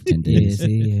week and a half, 10 Yeah, days.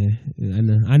 see,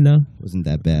 yeah. I know. Wasn't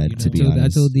that bad, to be I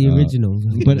honest. told the original.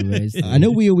 But I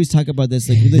know we always talk about this.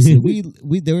 Like, listen,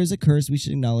 we there is a curse. We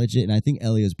should acknowledge it, and I think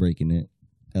Elio's breaking it.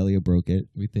 Elio broke it.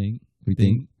 We think. We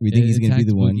think he's gonna be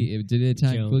the one. Did it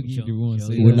attack Chill, Boogie? chill, Do we want to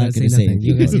chill. say We're that? not gonna say nothing.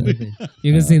 You're gonna say anything. nothing.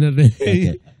 You're gonna say nothing.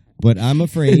 Okay. But I'm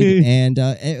afraid, and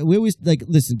we always like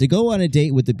listen to go on a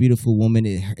date with a beautiful woman.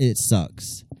 It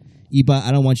sucks. Iba,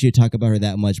 I don't want you to talk about her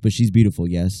that much, but she's beautiful.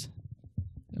 Yes,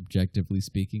 Objectively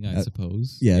speaking, I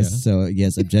suppose. yes. Yeah. So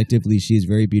yes, objectively, she's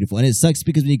very beautiful, and it sucks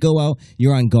because when you go out,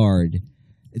 you're on guard.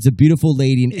 It's a beautiful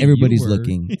lady, and You everybody's were.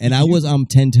 looking. And I was on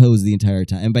 10 toes the entire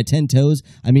time. And by 10 toes,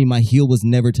 I mean my heel was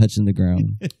never touching the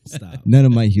ground. Stop. None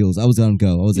of my heels. I was on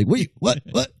go. I was like, wait, what?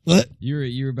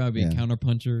 You were about to be a Yeah.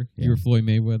 counterpuncher. Yeah. You were Floyd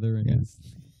Mayweather. And Yeah.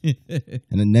 his-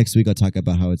 And then next week I'll talk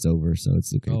about how it's over. So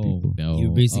it's okay, oh people. no!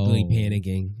 You're basically Oh.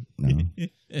 panicking. No.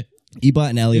 Ebot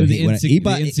and Elio The hate when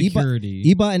the insecurity.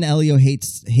 Ebot and Elio hate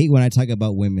when I talk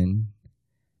about women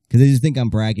because they just think I'm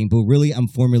bragging, but really I'm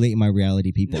formulating my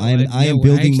reality. People, I am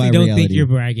building my I don't reality. think you're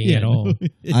bragging at all.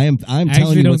 I'm I telling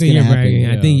actually you don't what's think gonna you're happen. bragging.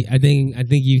 Yeah. I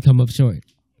think you come up short.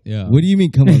 Yeah. What do you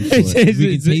mean? Come on, short?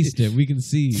 We can taste it. We can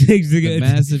see the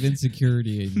massive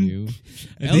insecurity in you.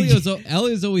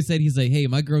 Elio's always said, he's like, hey,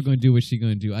 my girl gonna do what she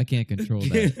gonna do. I can't control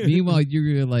that. Meanwhile,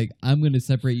 you're like, I'm gonna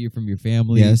separate you from your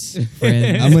family, Yes.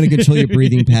 friends. I'm going to control your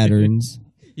breathing patterns,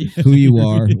 who you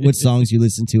are, what songs you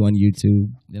listen to on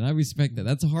YouTube. And I respect that.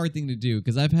 That's a hard thing to do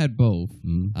because I've had both.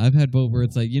 Mm. I've had both where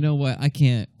it's like, you know what, I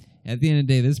can't. At the end of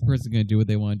the day, this person's gonna do what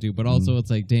they want to do, but also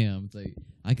it's like, damn, it's like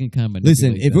I can kind of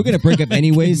Listen, if we're gonna break up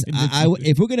anyways, Manipulate.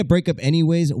 if we're gonna break up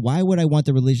anyways, why would I want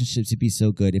the relationship to be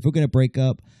so good? If we're gonna break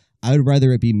up, I would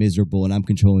rather it be miserable and I'm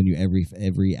controlling you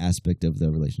every aspect of the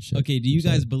relationship. Okay, do you So-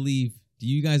 guys believe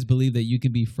that you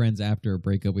can be friends after a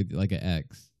breakup with like an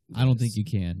ex? I don't think you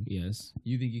can. Yes.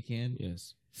 You think you can?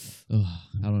 Yes. Ugh,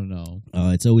 I don't know.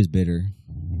 It's always bitter.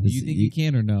 Do you think you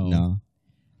can or no? No,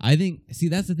 I think. See,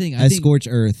 that's the thing. I think scorch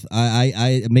earth.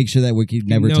 I make sure that we can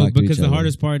never no, talk to each other. because the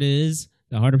hardest part is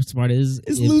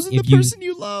losing the person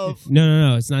you love.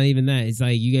 No. It's not even that. It's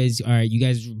like you guys you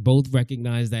guys both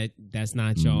recognize that that's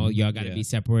not y'all. Y'all got to Yeah. be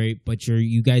separate, but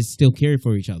you guys still care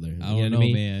for each other. I You don't know know, what I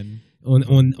mean? man.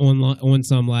 On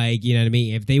some like, you know what I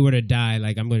mean? If they were to die,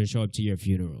 like I'm going to show up to your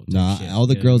funeral. type Nah, shit, all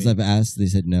the you know girls what I mean? I've asked, they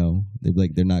said no. They're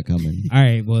like, they're not coming. All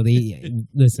right, well,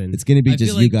 listen. It's gonna be I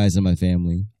just feel you like- guys and my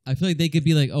family. I feel like they could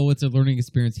be like, oh, it's a learning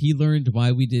experience. He learned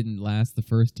why we didn't last the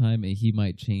first time, and he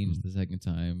might change the second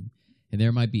time, and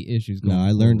there might be issues. No, Going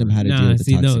I learned them how to deal Nah, with the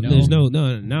see, no, toxic. there's people.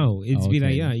 no. It's Oh, be like,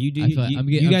 okay. yeah, you do. I feel like You, I'm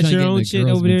you trying got to your get in own the shit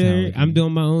girls' over there. mentality. I'm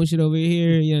doing my own shit over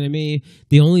here. You know what I mean?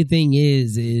 The only thing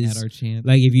is at our chance.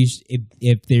 like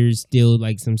if there's still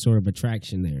like some sort of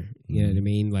attraction there. You know what I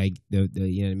mean? Like the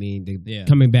you know what I mean? Yeah.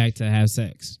 Coming back to have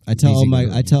sex. I tell all my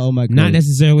Not girls-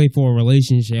 necessarily for a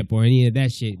relationship or any of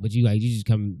that shit, but you just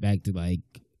come back to like,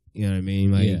 you know what I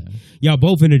mean? Like Yeah. y'all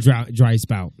both in a dry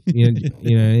spout. You know what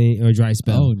I mean? Or dry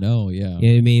spell. Oh no, yeah. You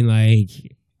know what I mean? Like,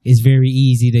 it's very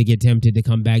easy to get tempted to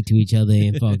come back to each other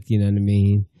and fuck, you know what I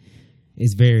mean?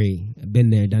 I've been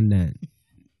there, done that.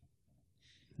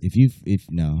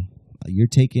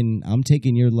 I'm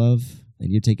taking your love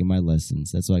and you're taking my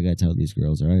lessons. That's what I gotta tell these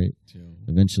girls. All right.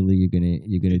 Eventually, you're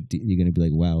gonna be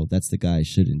like, wow, that's the guy I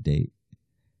shouldn't date.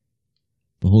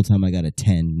 The whole time I got a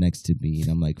 10 next to me, and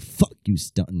I'm like, fuck you,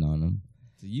 stunting on him.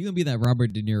 So you gonna be that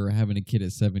Robert De Niro having a kid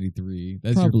at 73?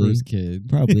 That's Probably. your first kid.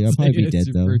 Probably. I'll It's probably be that's dead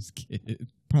your though. First kid.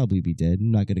 Probably be dead.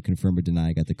 I'm not gonna confirm or deny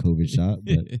I got the COVID shot,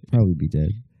 but probably be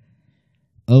dead.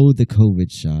 Oh, the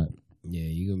COVID shot. Yeah,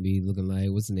 you're going to be looking like,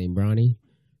 what's the name, Bronny?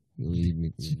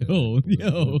 Yo.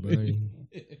 Bronny.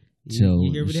 So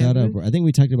you hear what shout out. happened? I think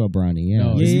we talked about Bronny. Yeah,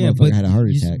 No, this motherfucker had a heart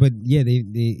attack. But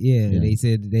they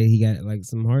said that he got like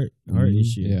some heart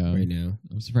issue Yeah. right now.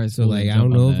 I'm surprised. So Phil like didn't I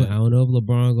don't jump know on if that. I don't know if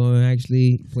LeBron gonna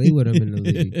actually play with him in the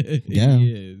league. Yeah.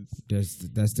 He is.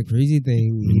 That's the crazy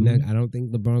thing. I don't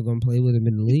think LeBron gonna play with him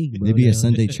in the league. Bro, Maybe now. a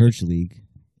Sunday church league.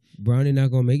 Bronny not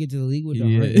gonna make it to the league with the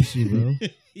Yeah. heart issue, bro.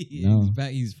 No. He's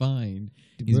back. He's fine.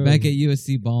 He's Bro. back at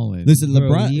USC balling. Listen, Bro,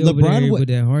 LeBron. he over there LeBron. with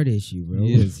that heart issue, bro.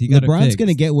 He is. He got it LeBron's fixed.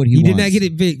 gonna get what he He wants. did not get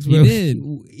it fixed, He bro. did.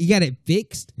 He got it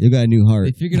fixed. You got a new heart.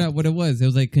 They figured out what it was. It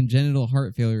was like congenital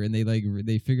heart failure, and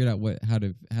they figured out how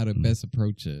to best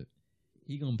approach it.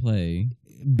 He gonna play.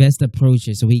 Best approach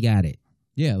it, so he got it.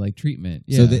 Yeah, like treatment.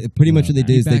 So Yeah. pretty much what they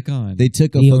did is back on. they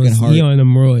took a He fucking on, heart. He on them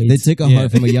roids. They took a Yeah.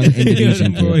 heart from a young Indonesian He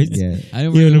on them kid. roids. Yeah, I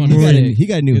don't He really on want them to roids. say he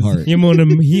got a new heart. He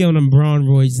on them Braun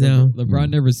roids now. LeBron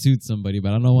never sued somebody, but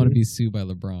I don't want to be sued by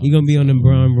LeBron. He gonna be on them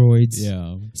Braun roids.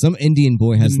 Yeah. Some Indian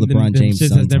boy has Them- LeBron them James' shits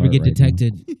son's that never heart get right now.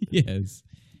 detected, Yes.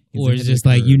 He's or ahead it's of just the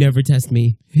like curve. you never test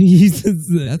me.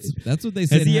 That's what they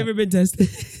said. Has he hap- ever been tested?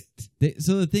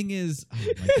 So the thing is, oh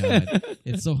my god,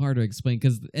 it's so hard to explain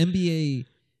because the NBA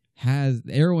has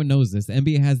everyone knows this. The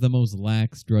NBA has the most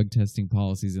lax drug testing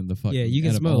policies in the fucking Yeah, you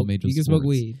can out of all smoke. major You can smoke sports.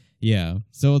 weed. Yeah,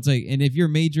 so it's like, and if you're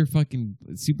a major fucking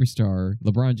superstar,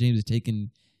 LeBron James is taking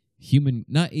human.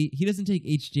 He doesn't take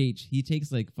HGH. He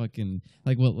takes like fucking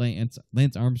like what Lance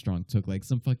Armstrong took, like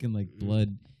some fucking like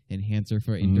blood enhancer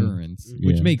for endurance,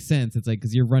 which Yeah. makes sense. It's like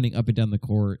because you're running up and down the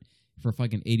court for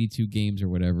fucking 82 games or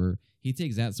whatever. He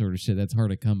takes that sort of shit that's hard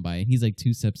to come by, and he's like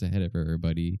 2 steps ahead of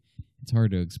everybody. It's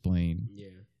hard to explain. Yeah.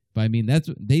 But I mean,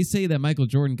 they say that Michael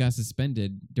Jordan got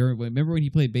suspended during. Remember when he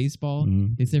played baseball?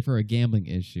 Mhm. They said for a gambling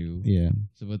issue. Yeah,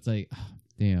 So it's like,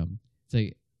 damn. It's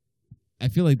like, I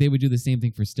feel like they would do the same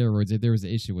thing for steroids if there was an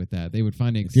issue with that. They would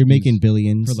find an if you're excuse making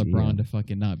billions for LeBron yeah. to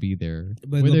fucking not be there.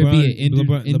 But Whether LeBron, it be an injury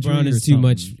LeBron or is too something.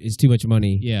 much. Is too much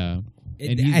money. Yeah.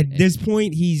 And he's- At this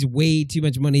point, he's way too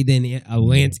much money than a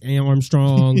Lance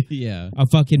Armstrong, Yeah. a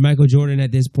fucking Michael Jordan.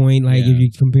 At this point, like Yeah. if you're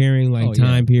comparing like Oh, yeah.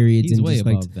 time periods He's and way just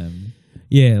above like them.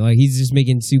 yeah, like he's just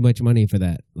making too much money for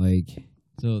that. Like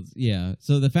So yeah.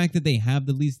 So the fact that they have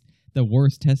the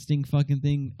worst testing fucking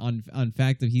thing on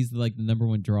fact that he's like the number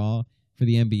 1 draw for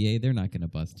the NBA, they're not gonna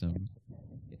bust him.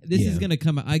 This is Yeah. gonna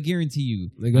come out. I guarantee you.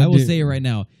 Like, I will dude- say it right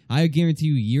now. I guarantee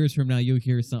you, years from now, you'll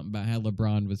hear something about how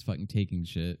LeBron was fucking taking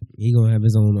shit. he gonna have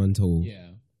his own Untold. Yeah,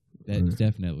 that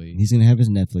definitely. He's gonna have his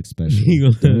Netflix special. He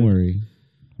gonna- Don't worry,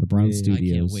 LeBron Yeah.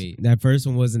 Studios. I can't wait That first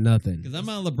one wasn't nothing. because I'm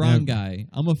not a LeBron guy.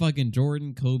 I'm a fucking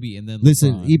Jordan, Kobe, and then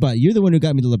Listen, LeBron. Ebot, you're the one who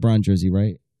got me the LeBron jersey,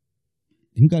 right?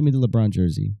 Who got me the LeBron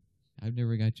jersey? I've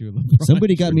never got you a LeBron.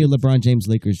 Somebody got me a LeBron James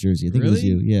Lakers jersey. I think it was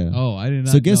Really? you. Yeah. Oh, I did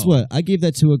not. So guess know. what? I gave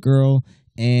that to a girl,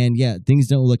 and yeah, things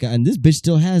don't look out. And this bitch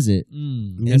still has it,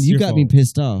 Mm. and That's you your got me fault.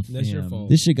 pissed off. That's your Damn. fault.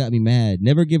 This shit got me mad.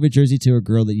 Never give a jersey to a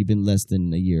girl that you've been less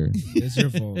than a year. That's your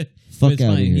fault. But Fuck it's out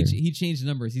of fine. here. He changed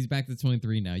numbers. He's back to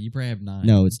 23 now. You probably have 9.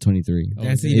 No, it's 23. Oh,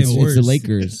 That's it's- even it's, worse. It's the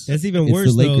Lakers. That's even It's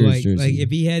worse the though. Lakers Like jersey. if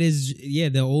he had his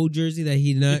the old jersey that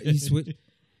he switched.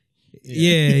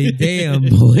 Yeah, damn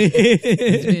boy.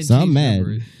 It's been So I'm changed mad.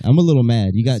 numbers. I'm a little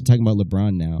mad. You got talking about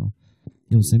LeBron now.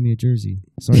 Yo, send me a jersey.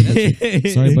 Sorry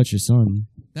about your son.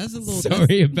 That's a little.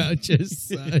 Sorry about your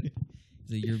son.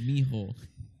 So you're meehole.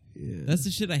 That's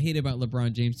the shit I hate about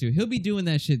LeBron James too. He'll be doing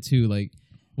that shit too. Like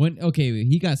when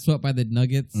he got swept by the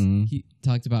Nuggets. Mhm. He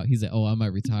talked about he's like, oh, I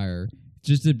might retire.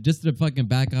 Just to fucking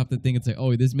back off the thing and say,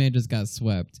 oh, this man just got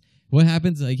swept. What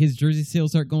happens? Like his jersey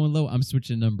sales start going low. I'm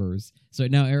switching numbers. So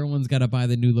now everyone's got to buy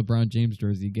the new LeBron James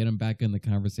jersey. Get him back in the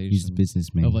conversation. He's a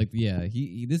businessman. Of like, yeah,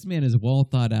 he this man is well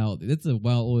thought out. It's a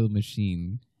well-oiled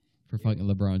machine for fucking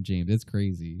LeBron James. It's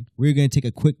crazy. We're going to take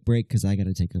a quick break because I got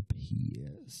to take a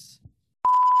piss.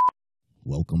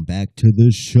 Welcome back to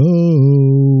the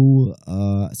show.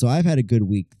 So I've had a good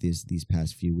week these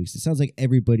past few weeks. It sounds like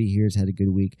everybody here has had a good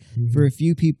week. For a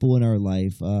few people in our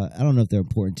life, I don't know if they're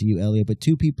important to you, Elliot, but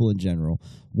 2 people in general.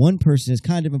 One person is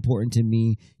kind of important to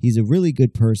me. He's a really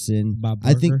good person. Bob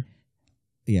I think, Barker?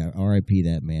 yeah, R.I.P.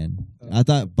 that man. I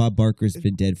thought Bob Barker's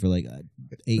been dead for like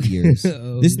 8 years.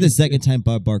 Oh, This is the second time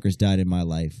Bob Barker's died in my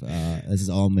life. This is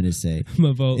all I'm going to say.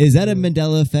 my vote. Is that a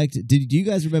Mandela effect? Do you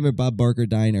guys remember Bob Barker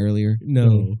dying earlier?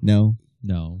 No. No?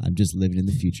 No. I'm just living in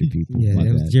the future, people. Yeah, My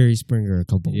that was bad. Jerry Springer a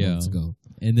couple Yeah. months ago.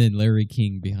 And then Larry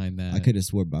King behind that. I could have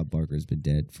swore Bob Barker's been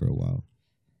dead for a while.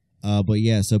 But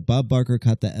yeah, so Bob Barker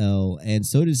caught the L, and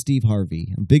so did Steve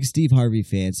Harvey. I'm a big Steve Harvey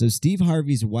fan. So Steve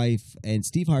Harvey's wife, and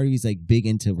Steve Harvey's like big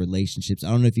into relationships. I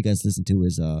don't know if you guys listen to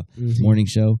his morning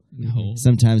show. No.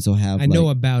 Sometimes he'll have I know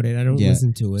like, about it. I don't Yeah.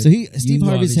 listen to it. So Steve You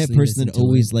Harvey's the type of obviously person listen that to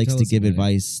always it. likes Tell to us give about it.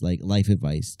 advice, like life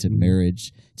advice to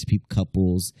marriage, to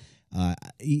couples.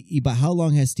 But how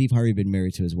long has Steve Harvey been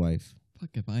married to his wife? Fuck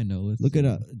if I know. Let's Look it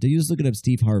up. Do you just look it up?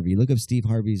 Steve Harvey. Look up Steve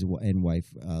Harvey's and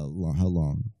wife. How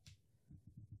long?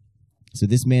 So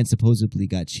this man supposedly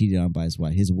got cheated on by his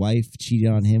wife. His wife cheated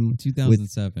on him.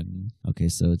 2007. Okay,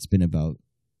 so it's been about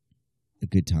a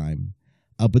good time.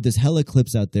 But there's hella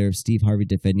clips out there of Steve Harvey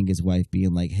defending his wife,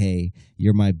 being like, "Hey,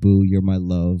 you're my boo, you're my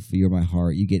love, you're my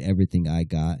heart, you get everything I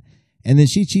got." And then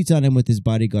she cheats on him with his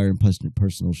bodyguard and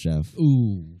personal chef.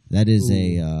 Ooh. That is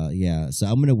yeah. So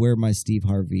I'm gonna wear my Steve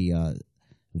Harvey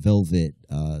velvet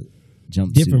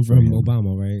jumpsuit. Different for from him.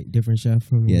 Obama, right? Different chef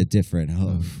from Yeah, different.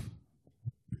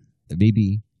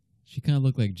 Maybe She kind of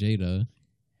looked like Jada.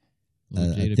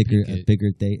 Like a Jada thicker, Pinkett.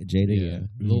 bigger Jada. Yeah.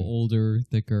 A little older,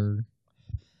 thicker.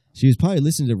 She was probably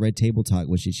listening to Red Table Talk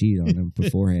when she cheated on him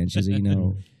beforehand. She's like,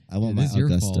 I want my This is your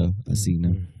Augusta fault.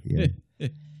 Asina. Yeah.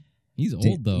 He's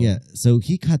old though. Yeah. So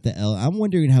he caught the L. I'm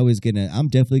wondering how he's gonna. I'm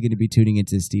definitely gonna be tuning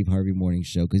into the Steve Harvey morning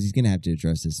show because he's gonna have to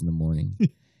address this in the morning.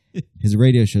 His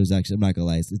radio show's actually. I'm not gonna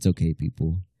lie. It's okay,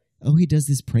 people. Oh, he does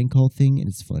this prank call thing and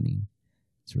it's funny.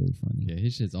 It's really funny. Yeah,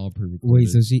 his shit's all pre-recorded. Wait,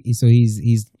 so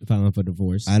he's filing for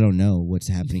divorce. I don't know what's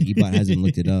happening. Ebot hasn't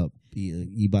looked it up.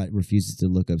 Ebot refuses to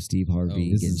look up Steve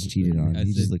Harvey this gets is- cheated on. that's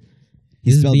He just it. look.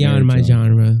 This is beyond my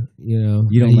genre. You know,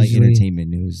 You don't I like usually- entertainment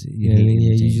news. You Yeah, hate yeah,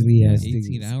 entertainment. usually, yes.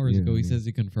 18 hours Yeah. ago, he says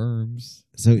he confirms.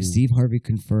 So Steve Harvey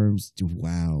confirms.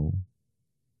 Wow.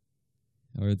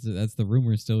 Or that's the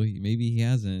rumor still. Maybe he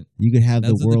hasn't. You could have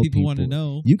That's the what world the people want to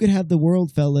know. You could have the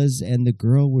world, fellas, and the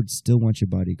girl would still want your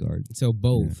bodyguard. So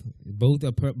both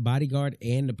a bodyguard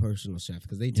and a personal chef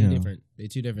because they two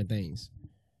different things.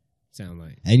 Sound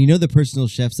like. And you know the personal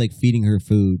chef's like feeding her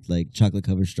food, like chocolate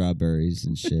covered strawberries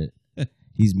and shit.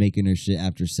 He's making her shit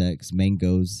after sex.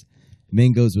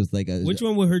 Mangoes with like a. Which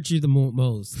one would hurt you the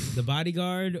most, the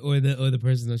bodyguard or the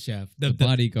personal chef? The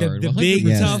bodyguard, the big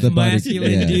 100%. tough the body-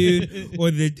 masculine yeah. dude,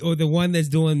 or the one that's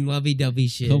doing lovey dovey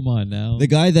shit. Come on now. The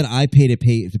guy that I pay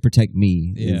to protect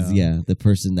me is Yeah. the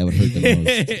person that would hurt the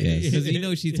most. Yes. Because you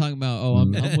know she's talking about,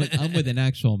 I'm with an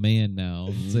actual man now.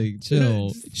 It's like,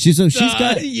 chill. She's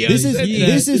got you this said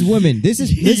that. is women. This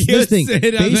thing.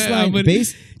 said I'm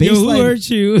Baseline. Yo, who Baseline. hurt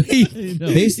you?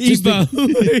 Just Eba, who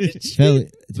hurt you?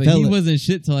 But he wasn't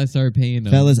shit till I started paying him.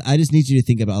 Fellas, I just need you to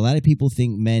think about. A lot of people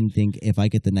men think if I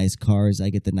get the nice cars, I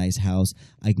get the nice house,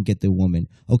 I can get the woman.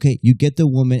 Okay, you get the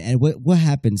woman, and what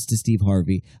happens to Steve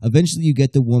Harvey? Eventually, you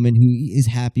get the woman who is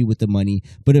happy with the money,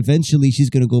 but eventually she's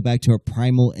gonna go back to her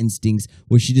primal instincts,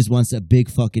 where she just wants a big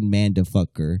fucking man to fuck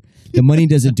her. The money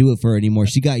doesn't do it for her anymore.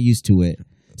 She got used to it.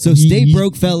 So stay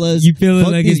broke, fellas. You feeling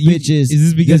Fuck like these bitches. Is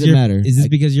this because Doesn't you're? matter. Is this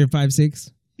because you're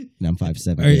 5'6"? No, I'm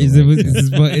 5'7". Or is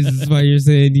this why you're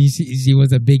saying she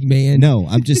was a big man? No,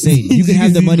 I'm just saying you can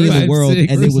have the money in the world 5'6".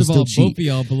 and they will First of all, still both cheat. of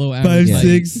y'all below average.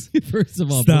 5'6". First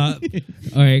of all, Stop.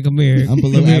 All right, come here. I'm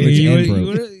below Come here. average You and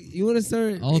wanna- broke. You want to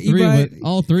start?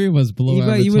 all three of us below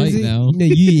average you wanna height say- now. No,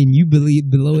 you believe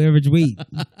below average weight.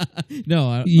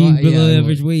 No, You below yeah,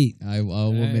 average weight. I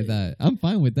will admit that. I'm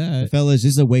fine with that. Fellas,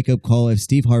 this is a wake up call. If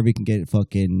Steve Harvey can get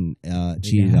fucking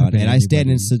cheated on, happen and I stand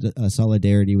in everybody.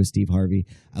 solidarity with Steve Harvey,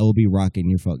 I will be rocking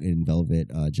your fucking velvet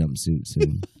jumpsuit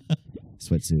soon,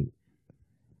 sweatsuit.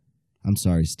 I'm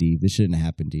sorry, Steve. This shouldn't have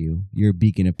happened to you. You're a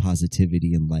beacon of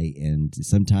positivity and light. And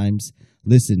sometimes,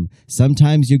 listen,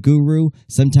 sometimes your guru,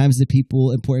 sometimes the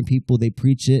important people, they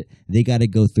preach it. They got to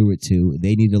go through it too.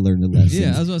 They need to learn the lessons.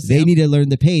 Yeah, I was about to say, They need to learn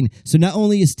the pain. So not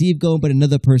only is Steve going, but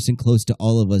another person close to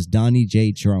all of us, Donnie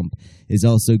J. Trump, is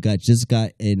also just got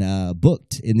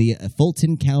booked in the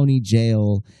Fulton County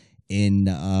Jail in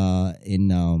Lock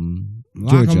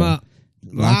Georgia. him up.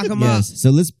 Lock him up. Yes.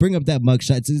 So let's bring up that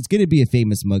mugshot. It's going to be a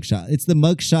famous mugshot. It's the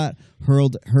mugshot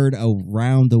heard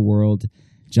around the world.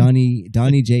 Donnie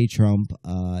J. Trump,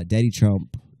 Daddy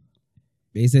Trump,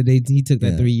 They said he took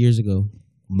that Yeah. 3 years ago.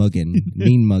 muggin,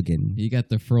 mean muggin. You got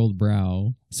the furrowed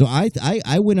brow. So I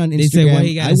went on Instagram. They said why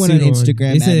he got I a went on suit on.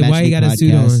 Instagram. They said at why he Match Me got a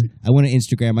suit Podcast. on. I went on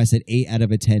Instagram. I said 8 out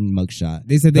of a 10 mugshot.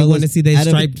 They said they Fellas, want to see that out of-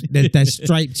 striped that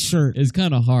striped shirt. It's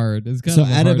kind of hard. It's kind So of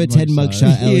out of a 10 mugshot,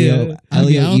 Yeah. Elio, I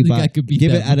don't think I Ebot, could beat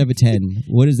give it that out of a 10.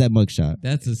 What is that mugshot?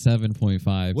 That's a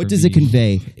 7.5. What for does me. it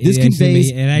convey? This It actually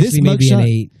conveys may- it actually this may be an mugshot.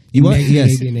 8. You want? Maybe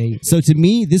Yes. an 8. So to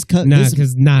me, this cut. Nah, this,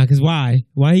 cause why?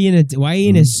 Why he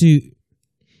in a suit,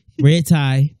 red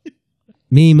tie,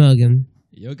 me mugging,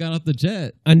 Yo got off the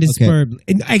jet. undisturbed.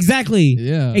 Exactly.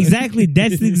 Yeah. Exactly.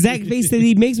 That's the exact face that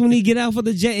he makes when he get out for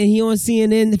the jet and he on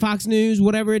CNN, Fox News,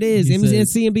 whatever it is, He said-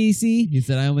 CNBC. He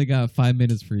said, I only got 5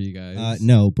 minutes for you guys.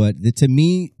 no, but to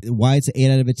me, why it's an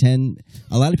 8 out of a 10?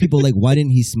 A lot of people are like, why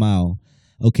didn't he smile?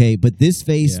 Okay, but this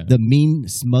face, Yeah. the mean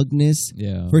smugness.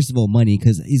 Yeah. First of all, money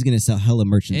because he's gonna sell hella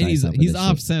merchandise. and he's off of he's that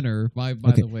off shit. center by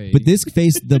Okay, the way. but this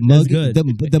face, the mug, good. the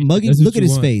mugging. That's what Look at you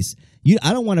his want. face.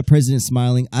 I don't want a president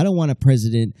smiling. I don't want a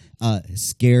president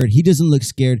scared. He doesn't look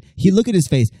scared. Look at his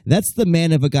face. That's the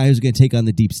man of a guy who's going to take on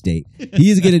the deep state.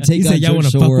 He's going to take He on said, "Y'all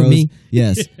George wanna fuck with Soros." me?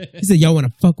 Yes, He said, "Y'all want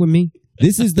to fuck with me?"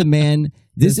 this is the man.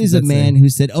 This That's is what a that's man saying. who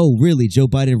said, "Oh, really? Joe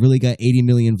Biden really got 80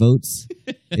 million votes?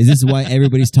 Is this why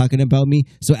everybody's talking about me?"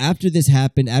 So after this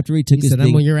happened, after he took He his said, thing,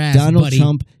 "I'm on your ass, buddy."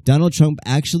 Donald Trump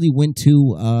actually went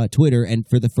to Twitter, and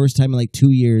for the first time in like 2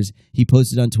 years, he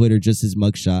posted on Twitter just his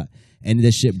mugshot, and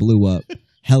this shit blew up.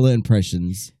 Hella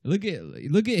impressions. look at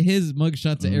his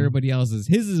mugshot to Mm-hmm. everybody else's.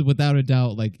 His is without a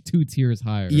doubt like 2 tiers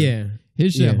higher. Yeah.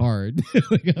 His shit Yeah. hard.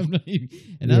 Like, I'm not even,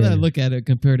 and now that I look at it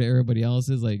compared to everybody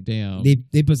else's, like damn.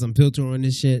 They put some filter on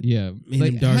this shit. Yeah, Made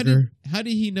him darker. How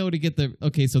did he know to get the?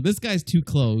 Okay, so this guy's too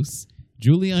close.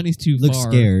 Giuliani's too Looks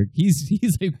far. scared.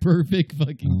 He's a perfect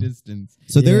fucking distance.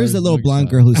 So there Yeah, is a his little mugshot. blonde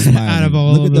girl who's smiling. Out of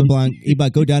all Look of at the them. blonde.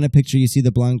 Eba, go down a picture. You see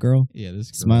the blonde girl Yeah, this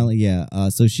girl. smiling. Yeah.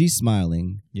 So she's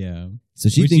smiling. Yeah, So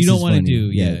she which thinks you don't it's want to funny. do.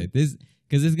 Yeah, this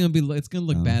because it's gonna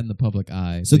look Oh. bad in the public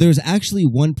eye. So there was actually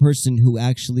one person who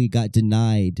actually got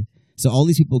denied. So all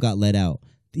these people got let out.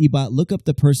 Eba, look up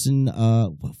the person.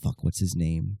 What's his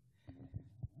name?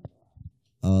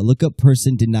 Look up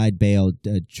person denied bail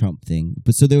Trump thing.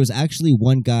 But so there was actually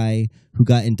one guy who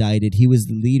got indicted. He was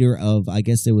the leader of, I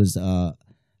guess it was, I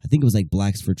think it was like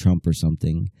Blacks for Trump or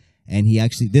something. And he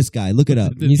actually, this guy, look it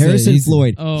up. He said- Harrison he said-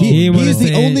 Floyd. Oh, he he wanna is the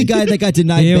say only it. guy that got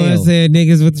denied He want bail. to say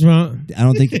niggas with Trump. I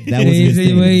don't think that was He his said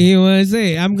thing. what he want to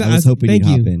say. I was hoping thank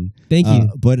you'd you. hop in. Thank you.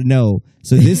 But no.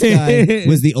 So this guy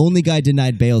was the only guy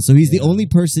denied bail. So he's the only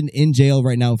person in jail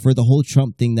right now for the whole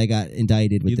Trump thing that got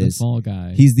indicted with he's the this. small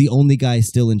guy. He's the only guy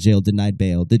still in jail, denied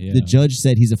bail. The Yeah. judge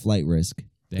said he's a flight risk.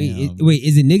 Damn. Wait,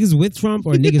 is it niggas with Trump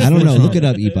or niggas? I don't for know. Trump? Look it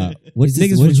up, Eba. What's It's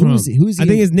this? niggas What, for Trump. who is he? I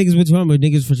think it's niggas with Trump or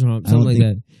niggas for Trump, I something don't like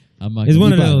think- that. I'm not It's gonna-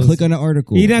 one of Eba, those. click on the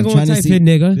article. He not I'm gonna trying to type see- in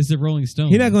nigga. This is Rolling Stone.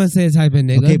 He not gonna say type in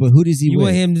nigga. Okay, but who does he you with?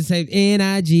 want him to say What are you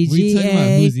talking about?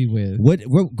 NIGGA? Who's he with?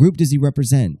 What group does he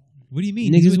represent? What do you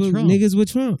mean? He's Niggas with Trump. niggas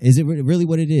with Trump. Is it really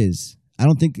what it is? I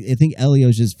think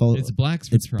Elio's just follow. It's Blacks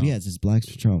for Trump. Yeah, it's just Blacks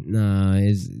for Trump. Nah,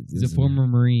 He's a former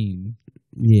Marine.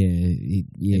 Yeah, And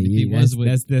if he was with-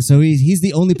 that's So he's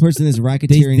the only person that's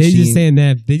racketeering. they just Sheen. saying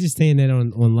that they just saying that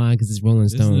online because it's Rolling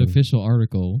This is Stone. the official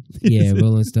article. Yeah,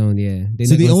 Rolling Stone. Yeah. They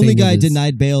So not the gonna only say guy niggas.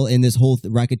 denied bail in this whole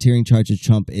racketeering charge of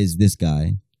Trump is this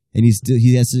guy, and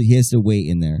he has to wait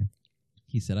in there.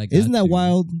 He said, "I got Isn't that you."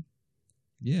 wild?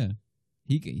 Yeah,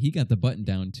 he got the button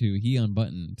down too. He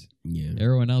unbuttoned. Yeah.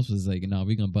 Everyone else was like, "No,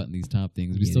 we gonna button these top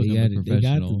things. We Yeah, still they gonna got be it.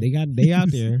 professional." They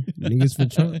out there. Niggas for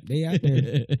Trump. They out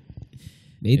there.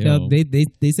 They Yo. thought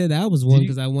they said that I was one Did you-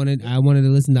 because I wanted to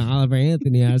listen to Oliver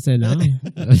Anthony. I said no.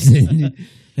 I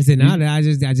said no. I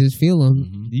just feel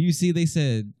him. Do you see? They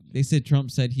said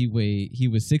Trump said he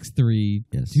was 6'3",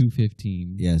 Yes.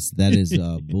 215. Yes, that is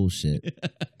bullshit.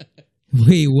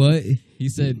 Wait, what? He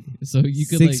said so. You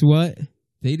could Six like what?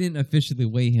 they didn't officially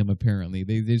weigh him. Apparently,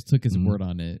 they just took his word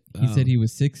on it. He Oh. said he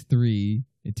was 6'3"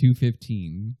 and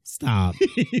 215. Stop.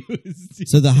 He was-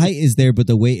 So the height is there, but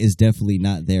the weight is definitely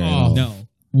not there at all. no,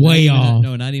 Way Not even that. off.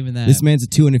 No, not even that. This man's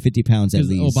at 250 pounds at 'Cause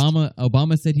least.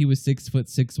 Obama said he was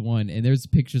 6'6", and there's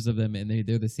pictures of them, and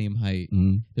they're the same height.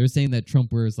 Mhm. They're saying that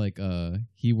Trump wears like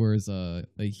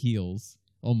like heels,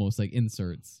 almost like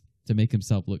inserts, to make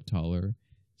himself look taller.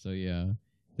 So yeah,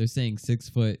 they're saying 6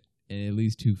 foot and at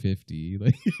least 250,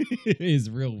 like his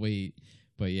real weight.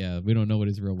 But yeah, we don't know what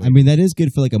his real weight. I mean, that is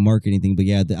good for like a marketing thing, but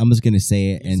yeah, I'm just gonna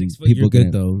say it, and people you're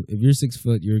good gonna, though. If you're 6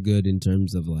 foot, you're good in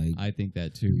terms of like. I think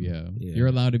that too. Yeah. Yeah. You're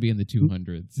allowed to be in the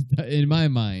 200s, in my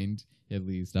mind, at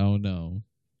least. I don't know.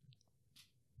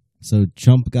 So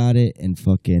Trump got it, and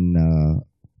fucking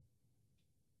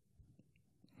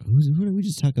who did we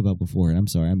just talk about before? I'm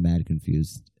sorry, I'm mad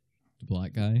confused. The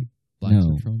black guy, blacks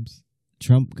No. for Trumps.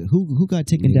 Trump, who got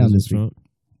taken niggas down with this week? Trump.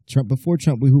 Trump before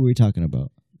Trump. Who were we talking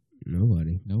about?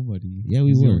 Nobody. Nobody. Yeah, we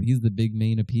He's the- were. He's the big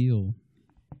main appeal.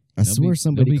 I swear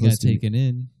somebody nobody close got to me. taken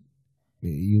in.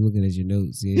 You looking at your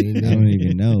notes? I don't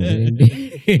even know. Said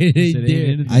ain't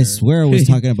in I there. swear I was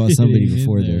talking about somebody Ain't in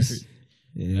before there. this.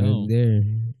 Yeah, No. there.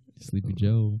 Sleepy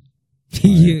Joe. That's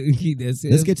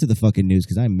it. Let's get to the fucking news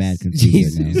because I'm mad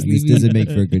confused right now. This doesn't make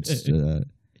for a good.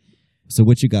 So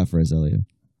what you got for us, Elliot?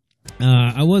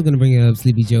 I was gonna bring up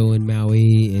Sleepy Joe and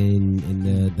Maui and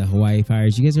the Hawaii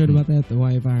fires. You guys heard about that? The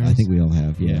Hawaii fires. I think we all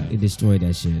have. Yeah. It destroyed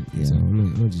that shit. Yeah. So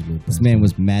I'm gonna just move This past man that.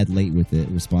 was mad late with it.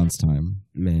 Response time.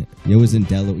 man. Yo was in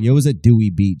Delaware. Yo was at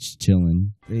Dewey Beach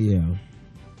chilling. Yeah.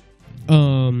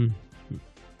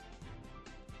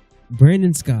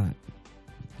 Brandon Scott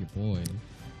Your boy.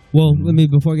 Well, let me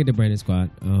before I get to Brandon Scott.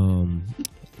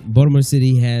 Baltimore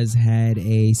City has had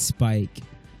a spike.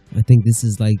 I think this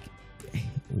is like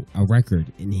a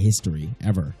record in history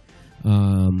ever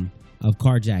of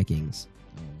carjackings.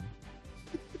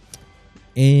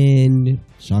 And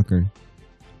Shocker.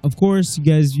 of course, you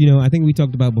guys, I think we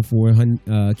talked about before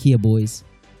Kia boys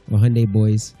or Hyundai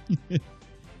boys. That's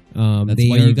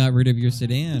why you got rid of your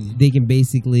sedan. They can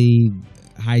basically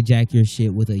hijack your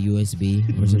shit with a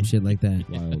USB or some shit like that.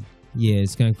 Wild. Yeah,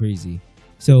 it's kind of crazy.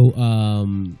 So,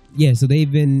 so they've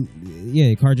been,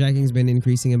 carjacking's been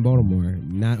increasing in Baltimore.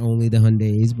 Not only the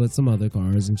Hyundais, but some other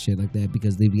cars and shit like that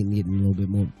because they've been getting a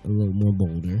little more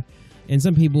bolder. And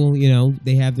some people,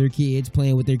 they have their kids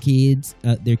playing with their keys,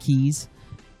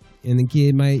 and the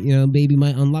kid might, baby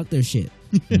might unlock their shit.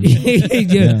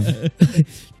 Yeah.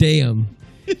 Damn,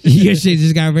 your shit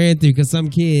just got ran through because some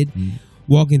kid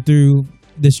walking through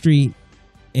the street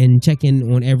and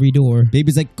checking on every door.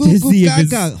 Baby's like, go, To go, see if gaga.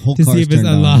 it's- Whole to see car's if it's turned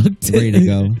on, unlocked. ready to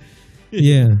go.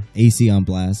 Yeah. AC on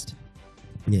blast.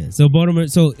 Yeah. So Baltimore.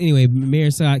 So anyway, Mayor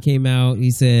Scott came out.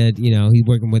 He said, he's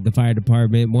working with the fire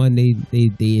department. One, they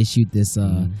issued this.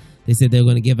 They said they're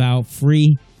going to give out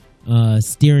free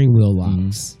steering wheel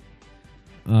locks.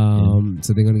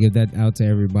 So they're going to give that out to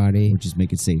everybody. Or just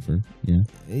make it safer. Yeah.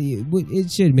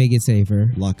 It should make it safer.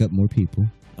 Lock up more people.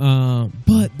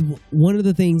 But one of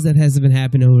the things that has been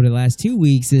happening over the last 2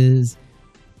 weeks is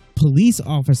police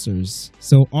officers.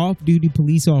 So off-duty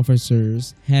police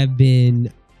officers have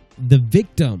been the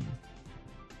victim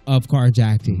of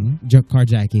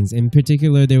carjackings. In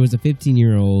particular, there was a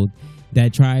 15-year-old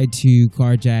that tried to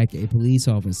carjack a police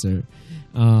officer.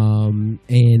 And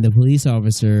the police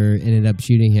officer ended up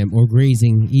shooting him or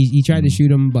grazing. He tried to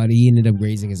shoot him, but he ended up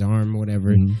grazing his arm or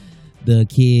whatever. The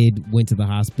kid went to the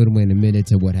hospital and admitted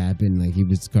to what happened. Like he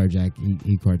was carjacked.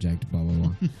 He carjacked, blah,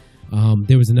 blah, blah.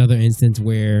 There was another instance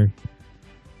where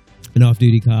an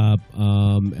off-duty cop,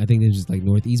 I think this was like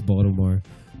Northeast Baltimore,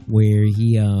 where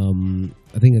he,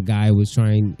 I think a guy was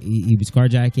he was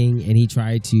carjacking and he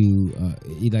tried to,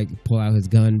 pull out his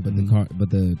gun, but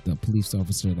the police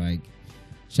officer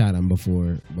shot him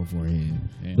beforehand.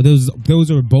 Yeah. But those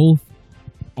are both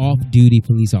off-duty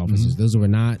police officers. Those were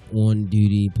not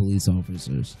on-duty police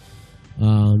officers.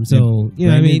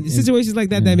 Situations like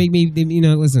that make me,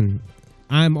 listen,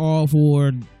 I'm all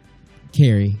for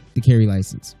the carry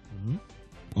license.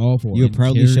 All for You were it.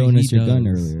 proudly Carry showing he us your gun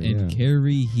does. earlier. And yeah.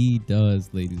 carry he does,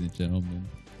 ladies and gentlemen.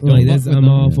 Like, Don't fuck with I'm them.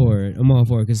 all for it. I'm all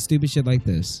for it because stupid shit like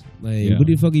this. Like, Yeah. what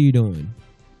the fuck are you doing?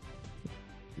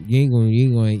 You ain't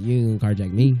gonna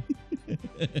carjack me.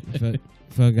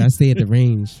 fuck, I stay at the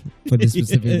range for this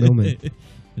specific moment.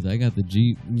 Because I got the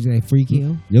Jeep. You say free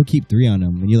kill? You'll keep 3 on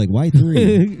them. And you're like, why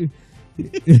 3?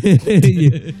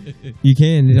 You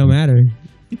can. It don't matter.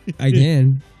 I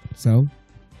can. So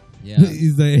Yeah.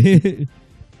 he's like,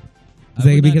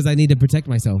 because I need to protect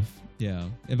myself. Yeah.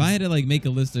 If I had to make a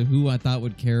list of who I thought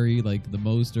would carry the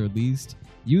most or least,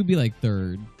 you would be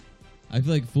third. I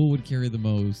feel like Fool would carry the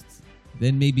most,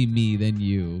 then maybe me, then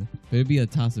you. But it'd be a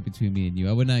toss up between me and you.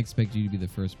 I would not expect you to be the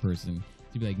first person.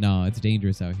 You'd be like, nah, it's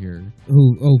dangerous out here.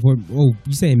 You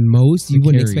saying most? You To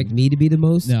wouldn't carry. expect me to be the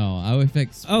most? No, I would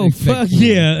expect. Oh, expect fuck Fool.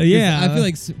 yeah, 'Cause yeah. I feel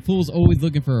like Fool's always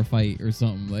looking for a fight or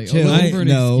something. Chill. Looking for an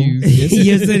No. excuse. He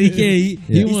just said he can't.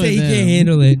 He one said he of them. can't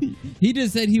handle it. He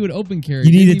just said he would open carry.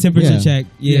 You need Then a temperature Yeah. check.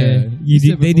 Yeah. Yeah, You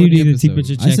said they before do the need a episode.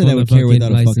 temperature check. I said on I would the carry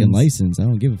without fucking a fucking license. I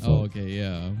don't give a fuck. Oh, okay,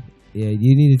 yeah. Yeah,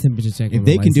 you need a temperature check. If on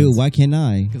they the can do it, license. why can't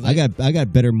I? 'Cause I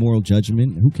got better moral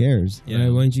judgment. Who cares? Yeah,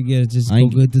 why don't you just I go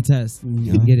ain't- good the test and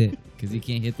Yeah. get it? Because he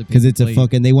can't hit the Because it's a plate.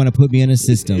 fucking. They want to put me in a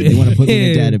system. They want to put me in a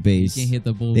Yeah. He database. can't hit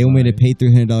the bullseye. They want me to pay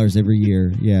 $300 every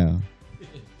year. Yeah,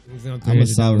 I'm a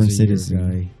sovereign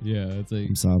citizen. Yeah, it's like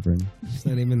I'm sovereign. It's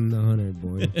not even 100,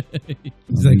 boy. It's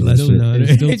It's like less still, than 100.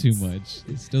 it's still too much.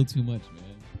 It's still too much, man.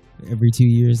 Every 2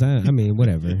 years. I mean,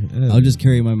 whatever. I'll just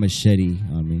carry my machete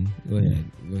on me. go ahead.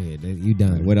 Go ahead. You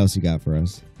done? What else you got for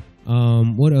us?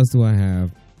 What else do I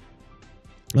have?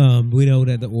 We know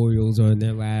that the Orioles are in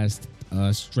their last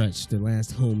stretch, their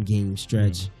last home game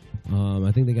stretch.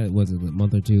 I think they got a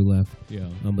month or 2 left. Yeah.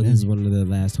 But this is one of the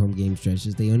last home game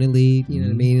stretches. They own a lead. You know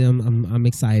what I mean? I'm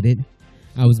excited.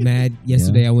 I was mad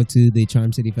yesterday. I went to the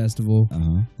Charm City Festival.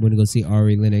 Went to go see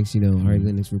Ari Lennox. Ari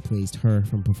Lennox replaced her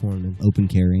from performing. Open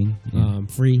carrying. Yeah.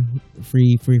 Free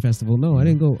festival. No, I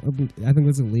didn't go. I think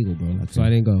that's illegal, bro. Okay. So I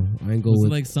didn't go. I didn't go Was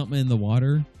with. it like something in the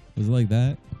water? Was it like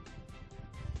that?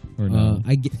 Or no?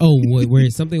 Where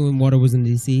something when water was in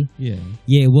DC. yeah.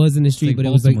 Yeah, it was in the street, like but it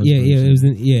was like Baltimore's it was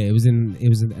version. it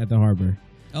was at the harbor.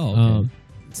 Oh, okay.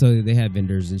 So they had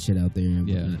vendors and shit out there. And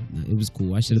Yeah. whatnot. It was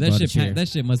cool. I should So have that bought a shit, chair. that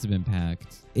shit must have been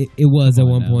packed. It was at Come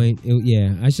on one now. point.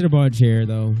 Yeah, I should have bought a chair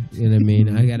though. You know what I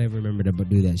mean? I gotta remember to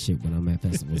do that shit when I'm at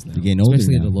festivals now. You're getting older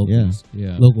Especially now. the locals.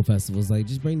 Yeah. Local festivals, like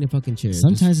just bring the fucking chair.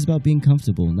 Sometimes it's about being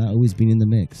comfortable, not always being in the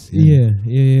mix.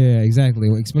 Yeah, exactly.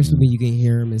 Especially when you can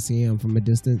hear them and see them from a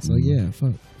distance. Like, yeah,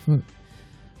 fuck.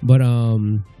 But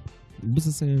what's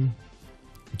it saying?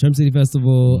 Charm City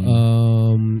Festival,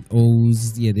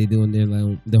 O's, yeah, they doing their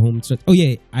the home stretch. Oh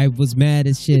yeah, I was mad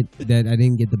as shit that I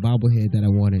didn't get the bobblehead that I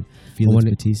wanted. Felix I wanted,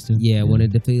 Batista. Yeah, I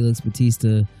wanted the Felix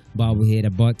Batista bobblehead. I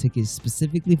bought tickets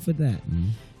specifically for that.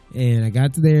 And I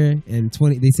got to there, and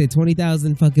they said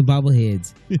 20,000 fucking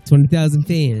bobbleheads, 20,000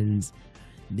 fans.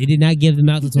 They did not give them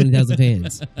out to 20,000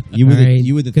 fans. You were Alright?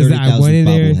 you were the 'Cause 30,000 I went in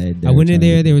there. bobblehead. I went in there.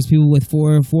 Charlie. There was people with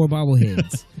four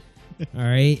bobbleheads. All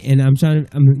right, and I'm trying.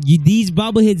 These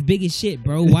bobbleheads big as shit,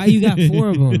 bro. Why you got 4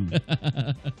 of them?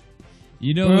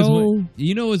 You know, Bro.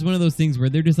 it was one of those things where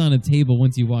they're just on a table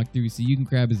once you walk through, so you can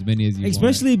grab as many as you want.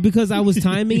 Especially because I was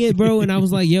timing it, bro, and I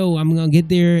was like, "Yo, I'm gonna get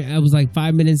there." I was like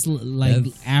 5 minutes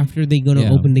That's- after they're gonna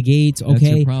yeah. open the gates. That's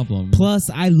your Okay. problem.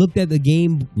 Plus, I looked at the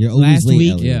game You're always last late,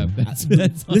 week. Elliot. yeah, that's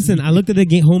on Listen, you. I looked at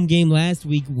the home game last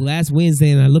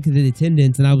Wednesday, and I looked at the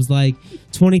attendance, and I was like,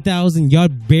 20,000. Y'all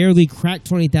barely cracked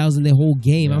 20,000 the whole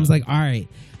game. I was like, all right,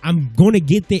 I'm going to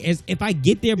get there. If I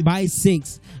get there by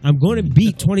 6, I'm going to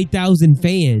beat 20,000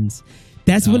 fans.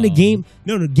 That's when the game.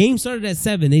 No, the game started at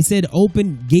 7. They said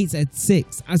open gates at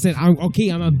 6. I said, I'm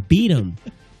gonna beat them.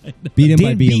 Beat him by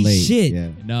Didn't being beat late. shit. Yeah.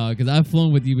 No, because I've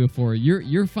flown with you before.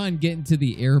 You're fine getting to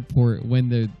the airport when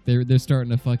they're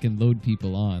starting to fucking load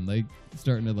people on, like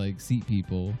starting to like seat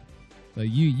people. Like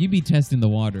you be testing the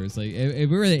waters. Like if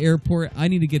we're at the airport, I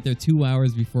need to get there 2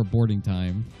 hours before boarding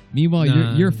time. Meanwhile,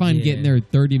 Nah, you're fine yeah. getting there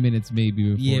 30 minutes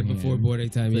maybe before. Yeah, before boarding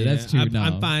time. So Yeah, that's true.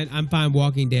 I'm fine. I'm fine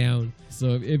walking down.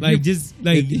 So if Like you're- just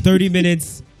like 30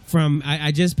 minutes from.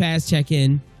 I just passed check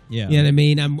in. yeah, You know what I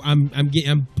mean?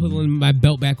 I'm pulling my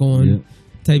belt back on, Yeah.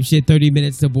 type shit. 30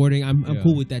 minutes to boarding. I'm Yeah.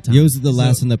 cool with that time. Yo's the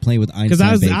last on the plane with Einstein. Because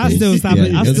I bagels. still stop. Yeah, I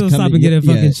Yo's still coming- stop and get a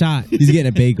yeah. fucking shot. He's getting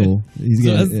a bagel. He's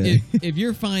So getting. Yeah. if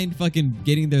you're fine fucking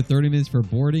getting there 30 minutes for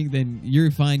boarding, then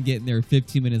you're fine getting there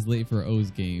 15 minutes late for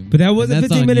O's game. But that wasn't And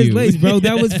that's 15 on minutes you. late, bro.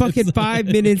 That was fucking 5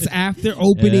 minutes after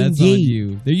opening yeah, that's on gate.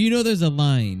 you. There, there's a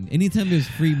line. Anytime there's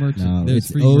free merch, No, there's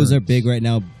it's, free O's merch. are big right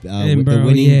now. And With bro, the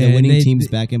winning, yeah, the winning they- team's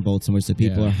back in Baltimore, so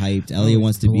people Yeah. are hyped. Elliot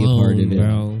wants to be a part of it.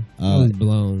 bro. I was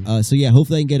blown. So yeah,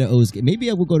 hopefully I can get an O's game. Maybe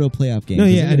I will go to a playoff game. No,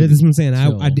 'cause yeah, they're that's what I'm saying.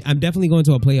 Chill. I'm definitely going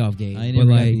to a playoff game. I but never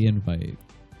got like the invite.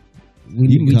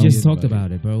 You can we come. just talked Invite.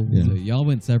 about it, bro. Yeah. So y'all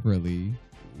went separately.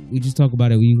 We just talked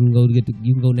about it. You can go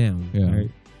you can go now. Yeah. All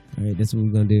right. That's what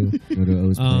we're gonna do. Go to an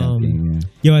O's playoff game.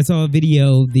 Yo, I saw a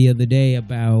video the other day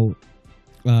about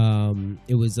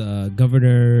it was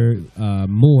Governor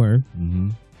Moore Yeah. Mm-hmm.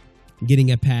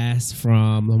 getting a pass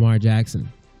from Lamar Jackson.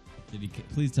 Did he?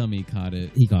 Please tell me he caught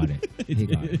it. He got it. He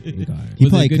got it. He got it. He Was it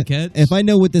probably a good ca- catch? If I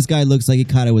know what this guy looks like, he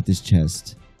caught it with his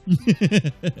chest. He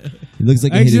looks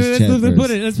like he hit Actually, his chest. let's first.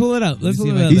 let's pull it up. Let's Let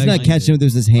me pull see it if I up. He's can not find catching it. it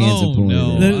with his hands Oh, and pulling no.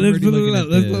 it. I'm Let's already pull it looking up. at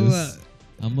Let's pull it this. up.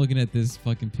 I'm looking at this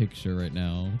fucking picture right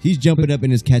now. He's jumping up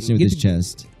and is catching it with Get his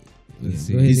chest. Let's Yeah,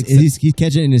 see. go ahead. He's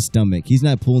catching it in his stomach. He's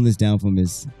not pulling this down from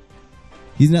his.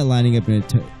 He's not lining up in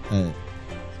a.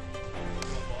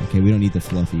 Okay, we don't need the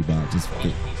fluffy bot. Just. Let's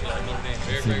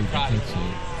see if we can catch it.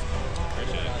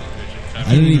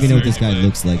 I don't even know what this guy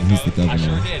looks like. He's the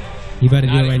governor. He about to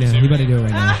do it right now. He about to do it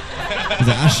right now. He's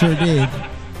like, I sure did.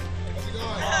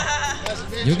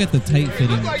 You got the tight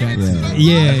fitting Jackson.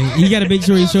 Yeah. Yeah, he got to make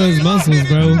sure he shows his muscles,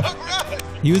 bro.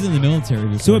 He was in the military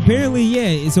before. So apparently,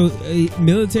 yeah. So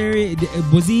military,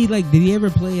 was he like? Did he ever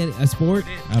play a sport?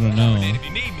 I don't know.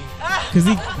 Cause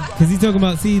he talking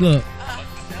about. See, look.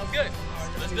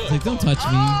 It's like, don't touch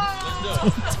me.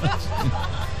 Don't touch me.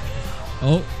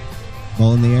 Oh,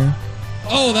 Ball in the air.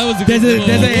 oh, that was a That's good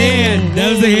a hand.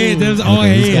 That was a hand. That was all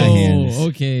Okay, he's got hand. hands. Oh,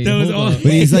 okay. That was hold all- on.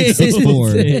 But he's like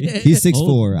 6'4". He's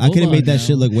 6'4". I Hold could have on made that now.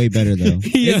 shit look way better though.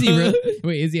 Is he really?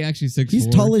 Wait, is he actually 6'4"? He's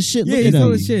tall as shit. Yeah, Look he's at tall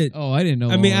him. as shit. Oh, I didn't know.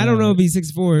 I mean, all I don't know if that. he's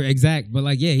 6'4" exact, but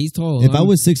like, yeah, he's tall. If I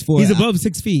was 6'4", he's above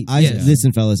 6 feet. Yes.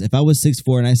 Listen, fellas. If I was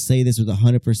 6'4", and I say this with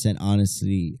 100%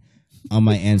 honesty on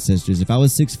my ancestors, if I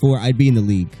was 6'4", I'd be in the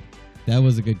league. That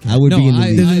was a good catch. I would be in the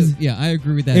league. Yeah, I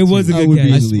agree with that. It too. was a I good would be catch.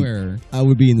 in I the league. swear. I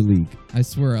would be in the league. I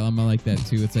swear, I'm like that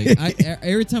too. It's like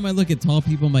every time I look at tall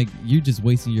people, I'm like, you're just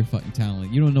wasting your fucking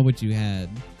talent. You don't know what you had.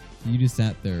 You just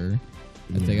sat there.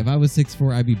 It's like if I was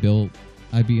 6'4", I'd be built.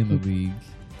 I'd be in the league.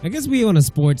 I guess we on a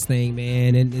sports thing,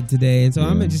 man, and today, and so I'm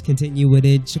Yeah. gonna just continue with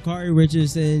it. Sha'Carri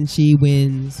Richardson, she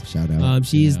wins. Shout out.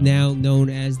 She is Yeah. now known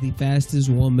as the fastest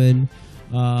woman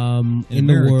in the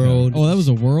America. world. Oh, that was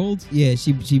a world. Yeah,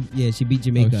 she beat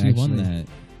Jamaica. Oh, she actually won that.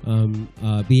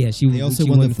 But yeah, she. They also she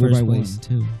won the first 4x1 place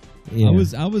too. Yeah.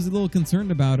 I was a little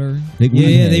concerned about her. Big Yeah, woman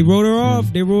yeah, head. they wrote her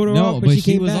off. They wrote her No, off, but she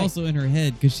came was back. also in her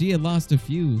head because she had lost a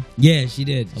few. Yeah, she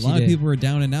did. A lot of people were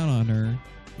down and out on her.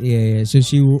 Yeah. So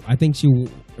I think she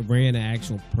ran an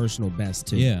actual personal best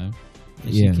too. Yeah,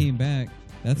 and Yeah. she came back.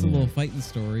 That's a little fighting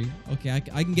story. Okay, I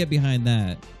can get behind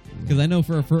that because I know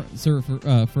for a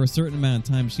certain amount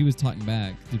of time she was talking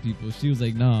back to people. She was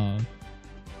like, "Nah."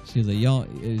 She was like, "Y'all,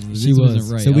 this She was.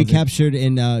 wasn't right." So I we was like, captured,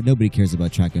 and nobody cares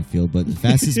about track and field, but the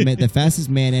fastest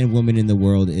man and woman in the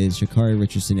world is Sha'Carri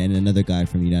Richardson and another guy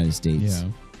from the United States. Yeah.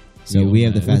 So we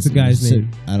have the What's fastest. the guy's name?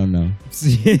 I don't know.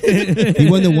 He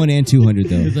won the 1 and 200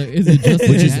 though, Is it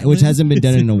just which hasn't been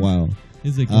done in a while.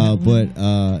 Is it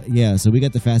Yeah. So we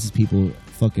got the fastest people.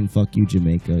 Fucking fuck you,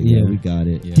 Jamaica. Yeah, Yeah. we got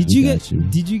it. Yeah. Did We you got guys?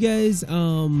 Did you guys?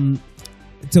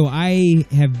 So I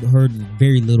have heard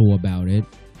very little about it.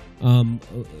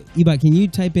 Eba, can you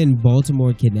type in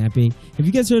Baltimore kidnapping? Have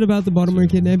you guys heard about the Baltimore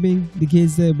kidnapping? The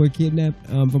kids that were kidnapped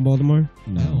from Baltimore?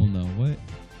 Hell no. What?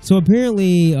 So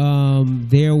apparently,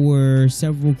 there were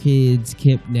several kids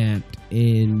kidnapped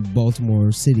in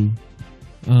Baltimore City.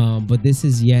 But this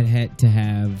has yet had to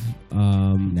have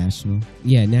National.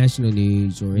 national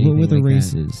news or anything. What were the like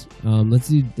races? that.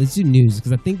 Let's do news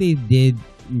because I think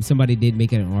somebody did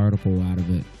make an article out of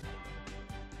it.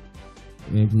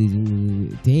 Man, please,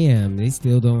 damn, they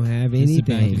still don't have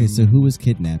anything. Okay, so who was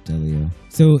kidnapped, Elio?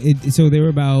 So there were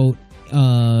about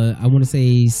I want to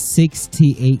say 6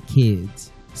 to 8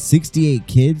 kids. 68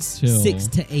 kids. Chill. 6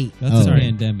 to 8. That's Oh. a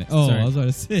pandemic. Oh, Sorry. I was about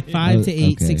to say 5 to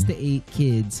 8, okay. 6 to 8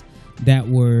 kids that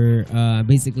were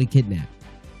basically kidnapped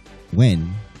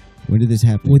When? When did this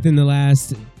happen? within the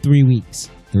last 3 weeks.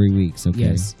 3 weeks. Okay.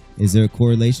 Yes. Is there a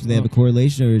correlation? Do they have a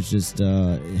correlation, or it's just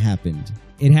it happened?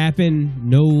 It happened.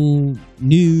 No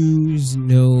news,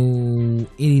 no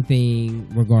anything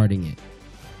regarding it,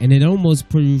 and it almost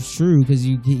proves true because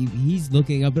he's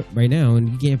looking up it right now and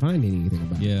he can't find anything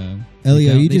about it. Yeah.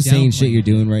 Elio, are you They just saying shit downplayed you're it.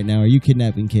 doing right now? Are you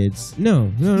kidnapping kids?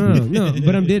 No.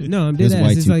 But I'm dead. No, I'm dead There's ass.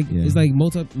 white It's too- like yeah. it's like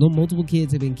multiple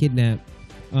kids have been kidnapped.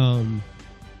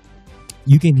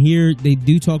 You can hear they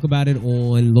do talk about it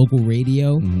on local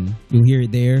radio. Mhm. You'll hear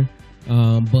it there.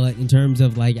 But in terms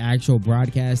of like actual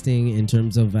broadcasting, in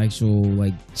terms of actual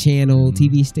like channel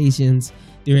TV stations,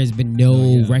 there has been no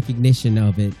Oh, yeah. recognition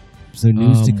of it So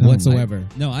news to come whatsoever.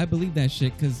 No, I believe that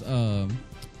shit because I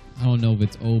don't know if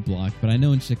it's O Block, but I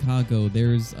know in Chicago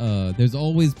there's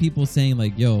always people saying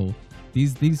like, "Yo,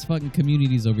 these fucking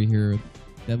communities over here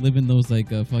that live in those like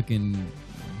fucking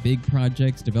big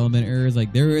projects, development areas,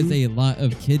 like there is a lot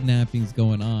of kidnappings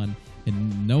going on,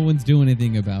 and no one's doing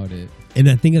anything about it." And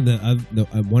I think of the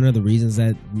one of the reasons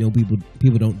that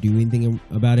people don't do anything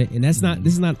about it, and that's not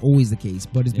this is not always the case,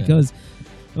 but it's Yeah. because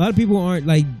a lot of people aren't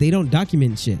like they don't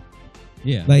document shit.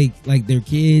 Yeah, Like their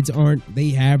kids aren't they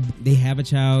have a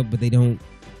child, but they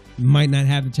might not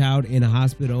have the child in a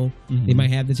hospital. Mhm. They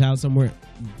might have the child somewhere.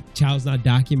 Child's not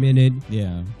documented.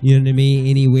 yeah, You know what I mean?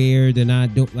 Anywhere they're not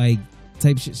like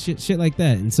type shit like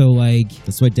that. And so like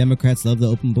That's why Democrats love the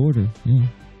open border. Yeah.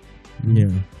 yeah.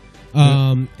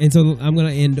 And so I'm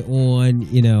gonna end on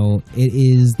it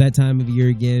is that time of year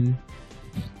again.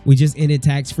 We just ended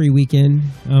tax-free weekend.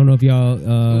 I don't know if y'all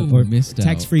or missed out.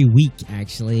 tax-free week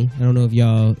actually. I don't know if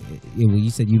y'all. Well,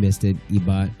 you said you missed it,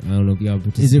 Ebot. I don't know if y'all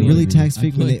participated. Is it really in tax free?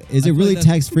 I feel like- Is I it feel really like that's-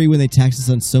 tax free when they tax us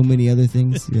on so many other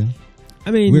things? Yeah. I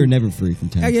mean, We're never free from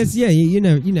taxes. I guess yeah. You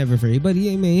never free, but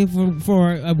yeah, I mean,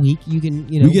 for a week you can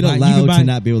we get buy, allowed buy, to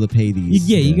not be able to pay these.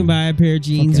 Yeah, you can buy a pair of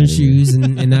jeans or outta here. shoes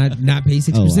and not pay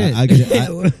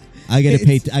 6%. I gotta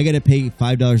pay. I gotta pay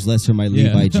 $5 less for my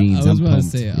Levi jeans. I was I'm about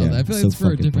pumped. to say, Yeah, I feel like so it's for a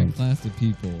fucking different pumped. class of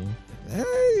people. Is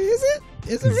it?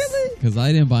 Is it really? Because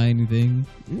I didn't buy anything.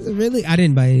 Is it really? I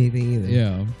didn't buy anything either.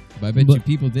 Yeah, but I bet But- you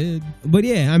people did. But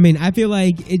yeah, I mean, I feel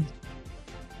like it.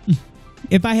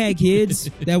 If I had kids,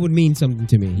 that would mean something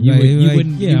to me. You, Like, would, you like,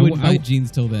 wouldn't, yeah, you wouldn't I buy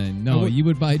jeans till then. No, I would- you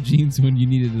would buy jeans when you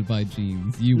needed to buy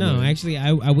jeans. You No, would. actually,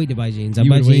 I wait to buy jeans. I You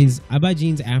buy would wait? jeans. I buy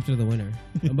jeans after the winter.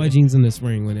 I buy jeans in the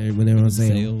spring when they're on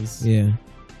sale. Sales. Yeah.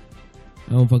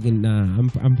 I don't fucking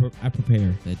I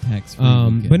prepare. That tax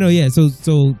free. But no, yeah.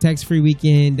 So tax free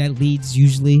weekend that leads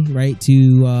usually right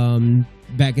to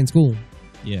back in school.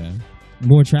 Yeah.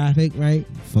 More traffic, right?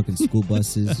 Fucking school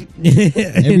buses. Every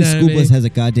Every school bus has a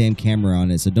goddamn camera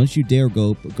on it, so don't you dare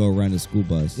go around a school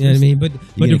bus. You know what I mean? But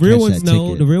gotta the real catch ones that know.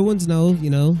 ticket. The real ones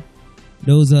know.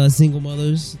 Those single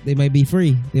mothers, they might be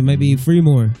free. They might be free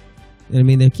more. You know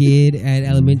what I mean? The kid at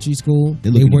elementary school.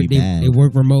 They're looking to work. be bad. They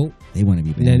work remote. They want to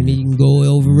be bad. You know what I mean? You can go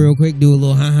over real quick, do a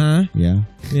little ha-ha. Yeah.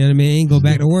 You know what I mean? Go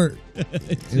back to work. You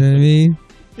know what I mean?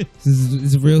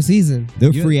 It's a real season.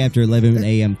 They're free after 11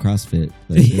 a.m. CrossFit.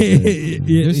 Like,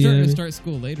 Yeah, They're starting yeah. to start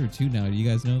school later too now. Do you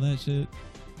guys know that shit?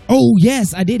 Oh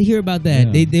yes, I did hear about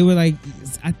that. Yeah. They were like,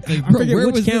 I Like, forget where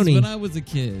which was county. this when I was a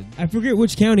kid? I forget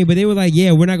which county, but they were like,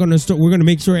 yeah, we're not going to start. We're going to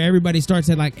make sure everybody starts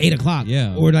at like 8 o'clock,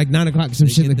 Yeah. or like 9 o'clock, some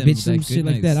They shit get like them bitch, that some good shit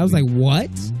like night's that. I was like, sleep.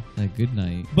 what? That good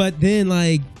night. But then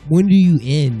like, when do you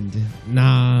end?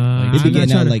 Nah, They be I'm not getting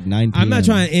trying out to, like 9 p.m. I'm not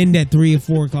trying to end at 3 or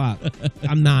 4 o'clock.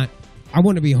 I'm not. I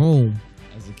want to be home.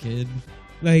 As a kid,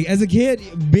 Like as a kid,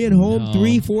 being home No.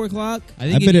 3, 4 o'clock. I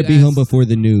if better you be home ask- before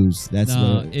the news. That's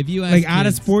No, what. if you ask Like out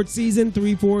of kids, sports season,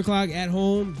 3, 4 o'clock at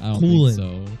home, I don't cooling.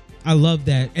 think so. I love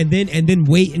that. And then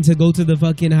wait until go to the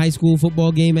fucking high school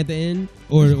football game at the end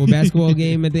or basketball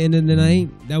game at the end of the night.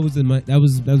 That was money.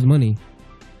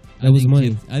 That was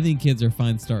money. I think kids are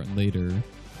fine starting later.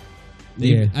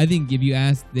 Yeah. I think if you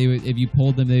asked, if you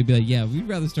polled them, they'd be like, "Yeah, we'd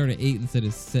rather start at 8 instead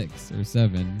of 6 or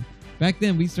 7." Back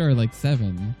then, we started like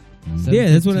 7.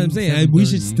 Yeah, that's what I'm saying. We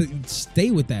should 7:30.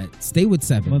 stay with that. Stay with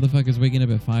 7. Motherfuckers waking up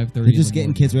at 5:30. They're just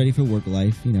getting kids ready for work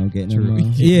life. You know, getting True.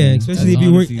 them. Yeah, especially if That's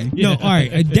you work. honestly- No, all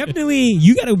right. Definitely,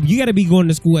 you gotta be going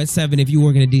to school at 7 if you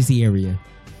work in a DC area.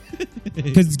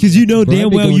 Because you know Bro, I'd damn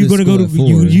be well going you're to gonna go to school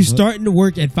at 4. you starting to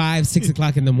work at 5, 6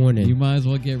 o'clock in the morning. You might as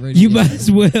well get ready. You to might as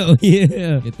well,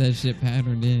 yeah. get that shit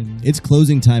patterned in. It's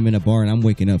closing time in a bar, and I'm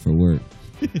waking up for work.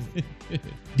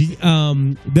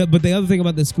 But the other thing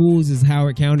about the schools is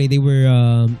Howard County. They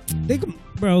were,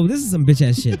 bro. This is some bitch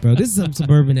ass shit, bro. This is some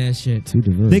suburban ass shit. Too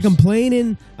diverse. They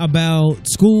complaining about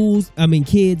schools. I mean,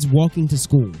 kids walking to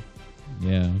school.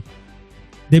 Yeah,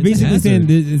 They're It's a basically saying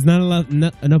hazard. there's not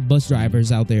enough bus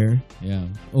drivers out there yeah.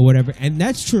 or whatever, and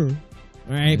that's true.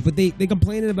 All right, but they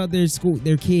complaining about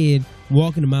their kid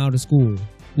walking a mile to school.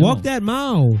 Walk No. that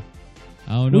mile.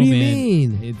 I don't know, What do you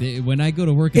man. mean? When I go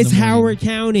to work, in It's the morning, Howard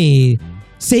County,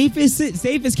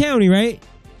 safest county, right?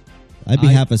 I'd be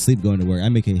I- half asleep going to work. I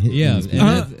make a hit. Yeah, in this and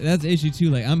Uh-huh. that's the issue too.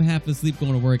 Like, I'm half asleep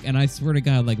going to work, and I swear to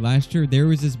God, like last year there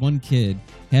was this one kid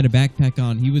had a backpack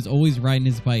on. He was always riding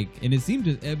his bike, and it seemed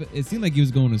like he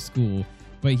was going to school.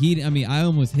 But I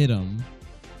almost hit him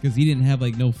because he didn't have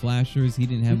like no flashers. He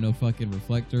didn't have no fucking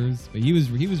reflectors. But he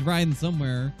was riding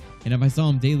somewhere, and if I saw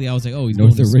him daily, I was like, oh, he's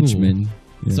North going of to school. Richmond.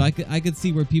 Yeah. So I could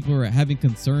see where people are having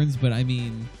concerns, but I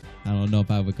mean, I don't know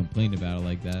if I would complain about it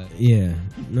like that. Yeah,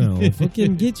 no,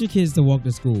 fucking get your kids to walk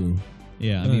to school.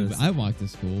 Yeah, I mean, Yes. I walked to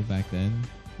school back then.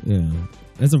 Yeah,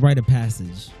 that's a rite of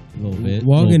passage. A little bit.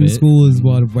 Walking little to bit. school is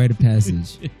a rite of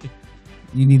passage.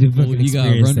 You need to fucking You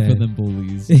gotta experience run that. for them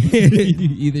bullies.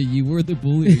 Either you were the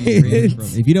bully or you ran from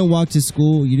them. If you don't walk to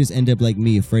school, you just end up like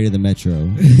me, afraid of the metro.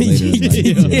 Later in life.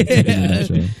 Yeah. Taking the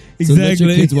metro. So let your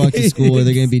Exactly. kids walk to school, or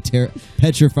they're going to be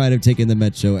petrified of taking the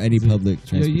metro, any public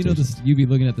transportation. You know this. You be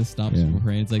looking at the stops Yeah.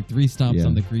 beforehand. It's like 3 stops Yeah.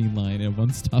 on the green line and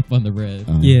 1 stop on the red.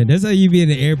 Yeah, that's how you be in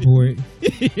the airport.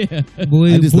 Yeah.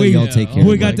 Boy, I just let y'all yeah. take care Oh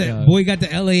boy of got it. my the God. boy got the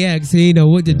LAX. He ain't know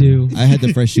what to do. I had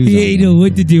the fresh shoes He on. ain't know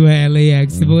what to do at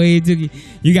LAX. The boy he took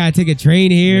you gotta take a train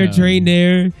here, Yeah. train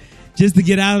there, just to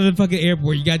get out of the fucking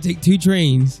airport. You gotta take 2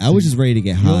 trains. I was just ready to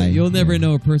get high. You'll never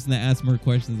know a person that asks more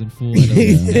questions than fool at,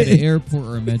 at an airport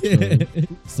or a metro,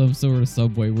 some sort of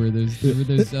subway where there's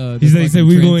He's like, "Say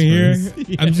we going here?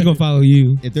 transfers." I'm just gonna follow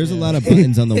you." If there's a lot of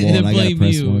buttons on the wall and and then I got to blame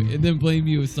press you, one. and then blame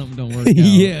you if something don't work out.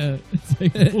 Yeah. It's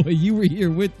like, boy, you were here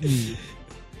with me.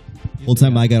 Whole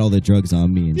time I got all the drugs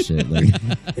on me and shit. Like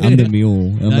I'm the mule.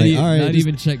 I'm not like, e- all right, not just-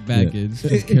 even check baggage.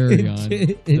 Just carry on.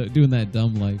 Doing that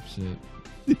dumb life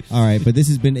shit. all right. But this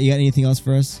has been. You got anything else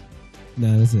for us?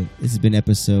 No, that's it. This has been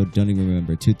episode. Don't even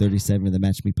remember 237 of the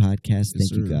Match Me podcast.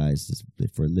 Thank you sir. guys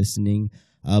for listening.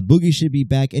 Boogie should be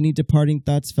back. Any departing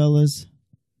thoughts, fellas?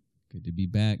 Good to be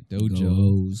back, Go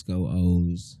Dojo. O's, go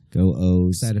O's. Go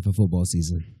O's. Excited for football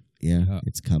season. Yeah,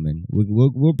 it's coming.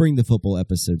 We'll bring the football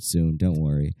episode soon. Don't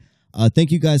worry.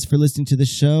 Thank you guys for listening to the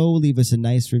show. Leave us a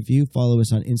nice review. Follow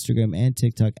us on Instagram and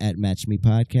TikTok at Match Me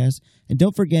Podcast. And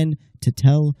don't forget to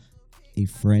tell a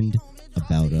friend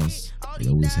about us. It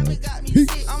always helps.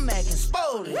 I'm acting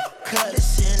spotted, cut it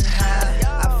sitting high.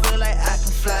 I feel like I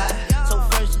can fly. So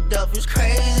first the up is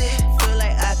crazy, feel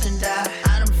like I can die.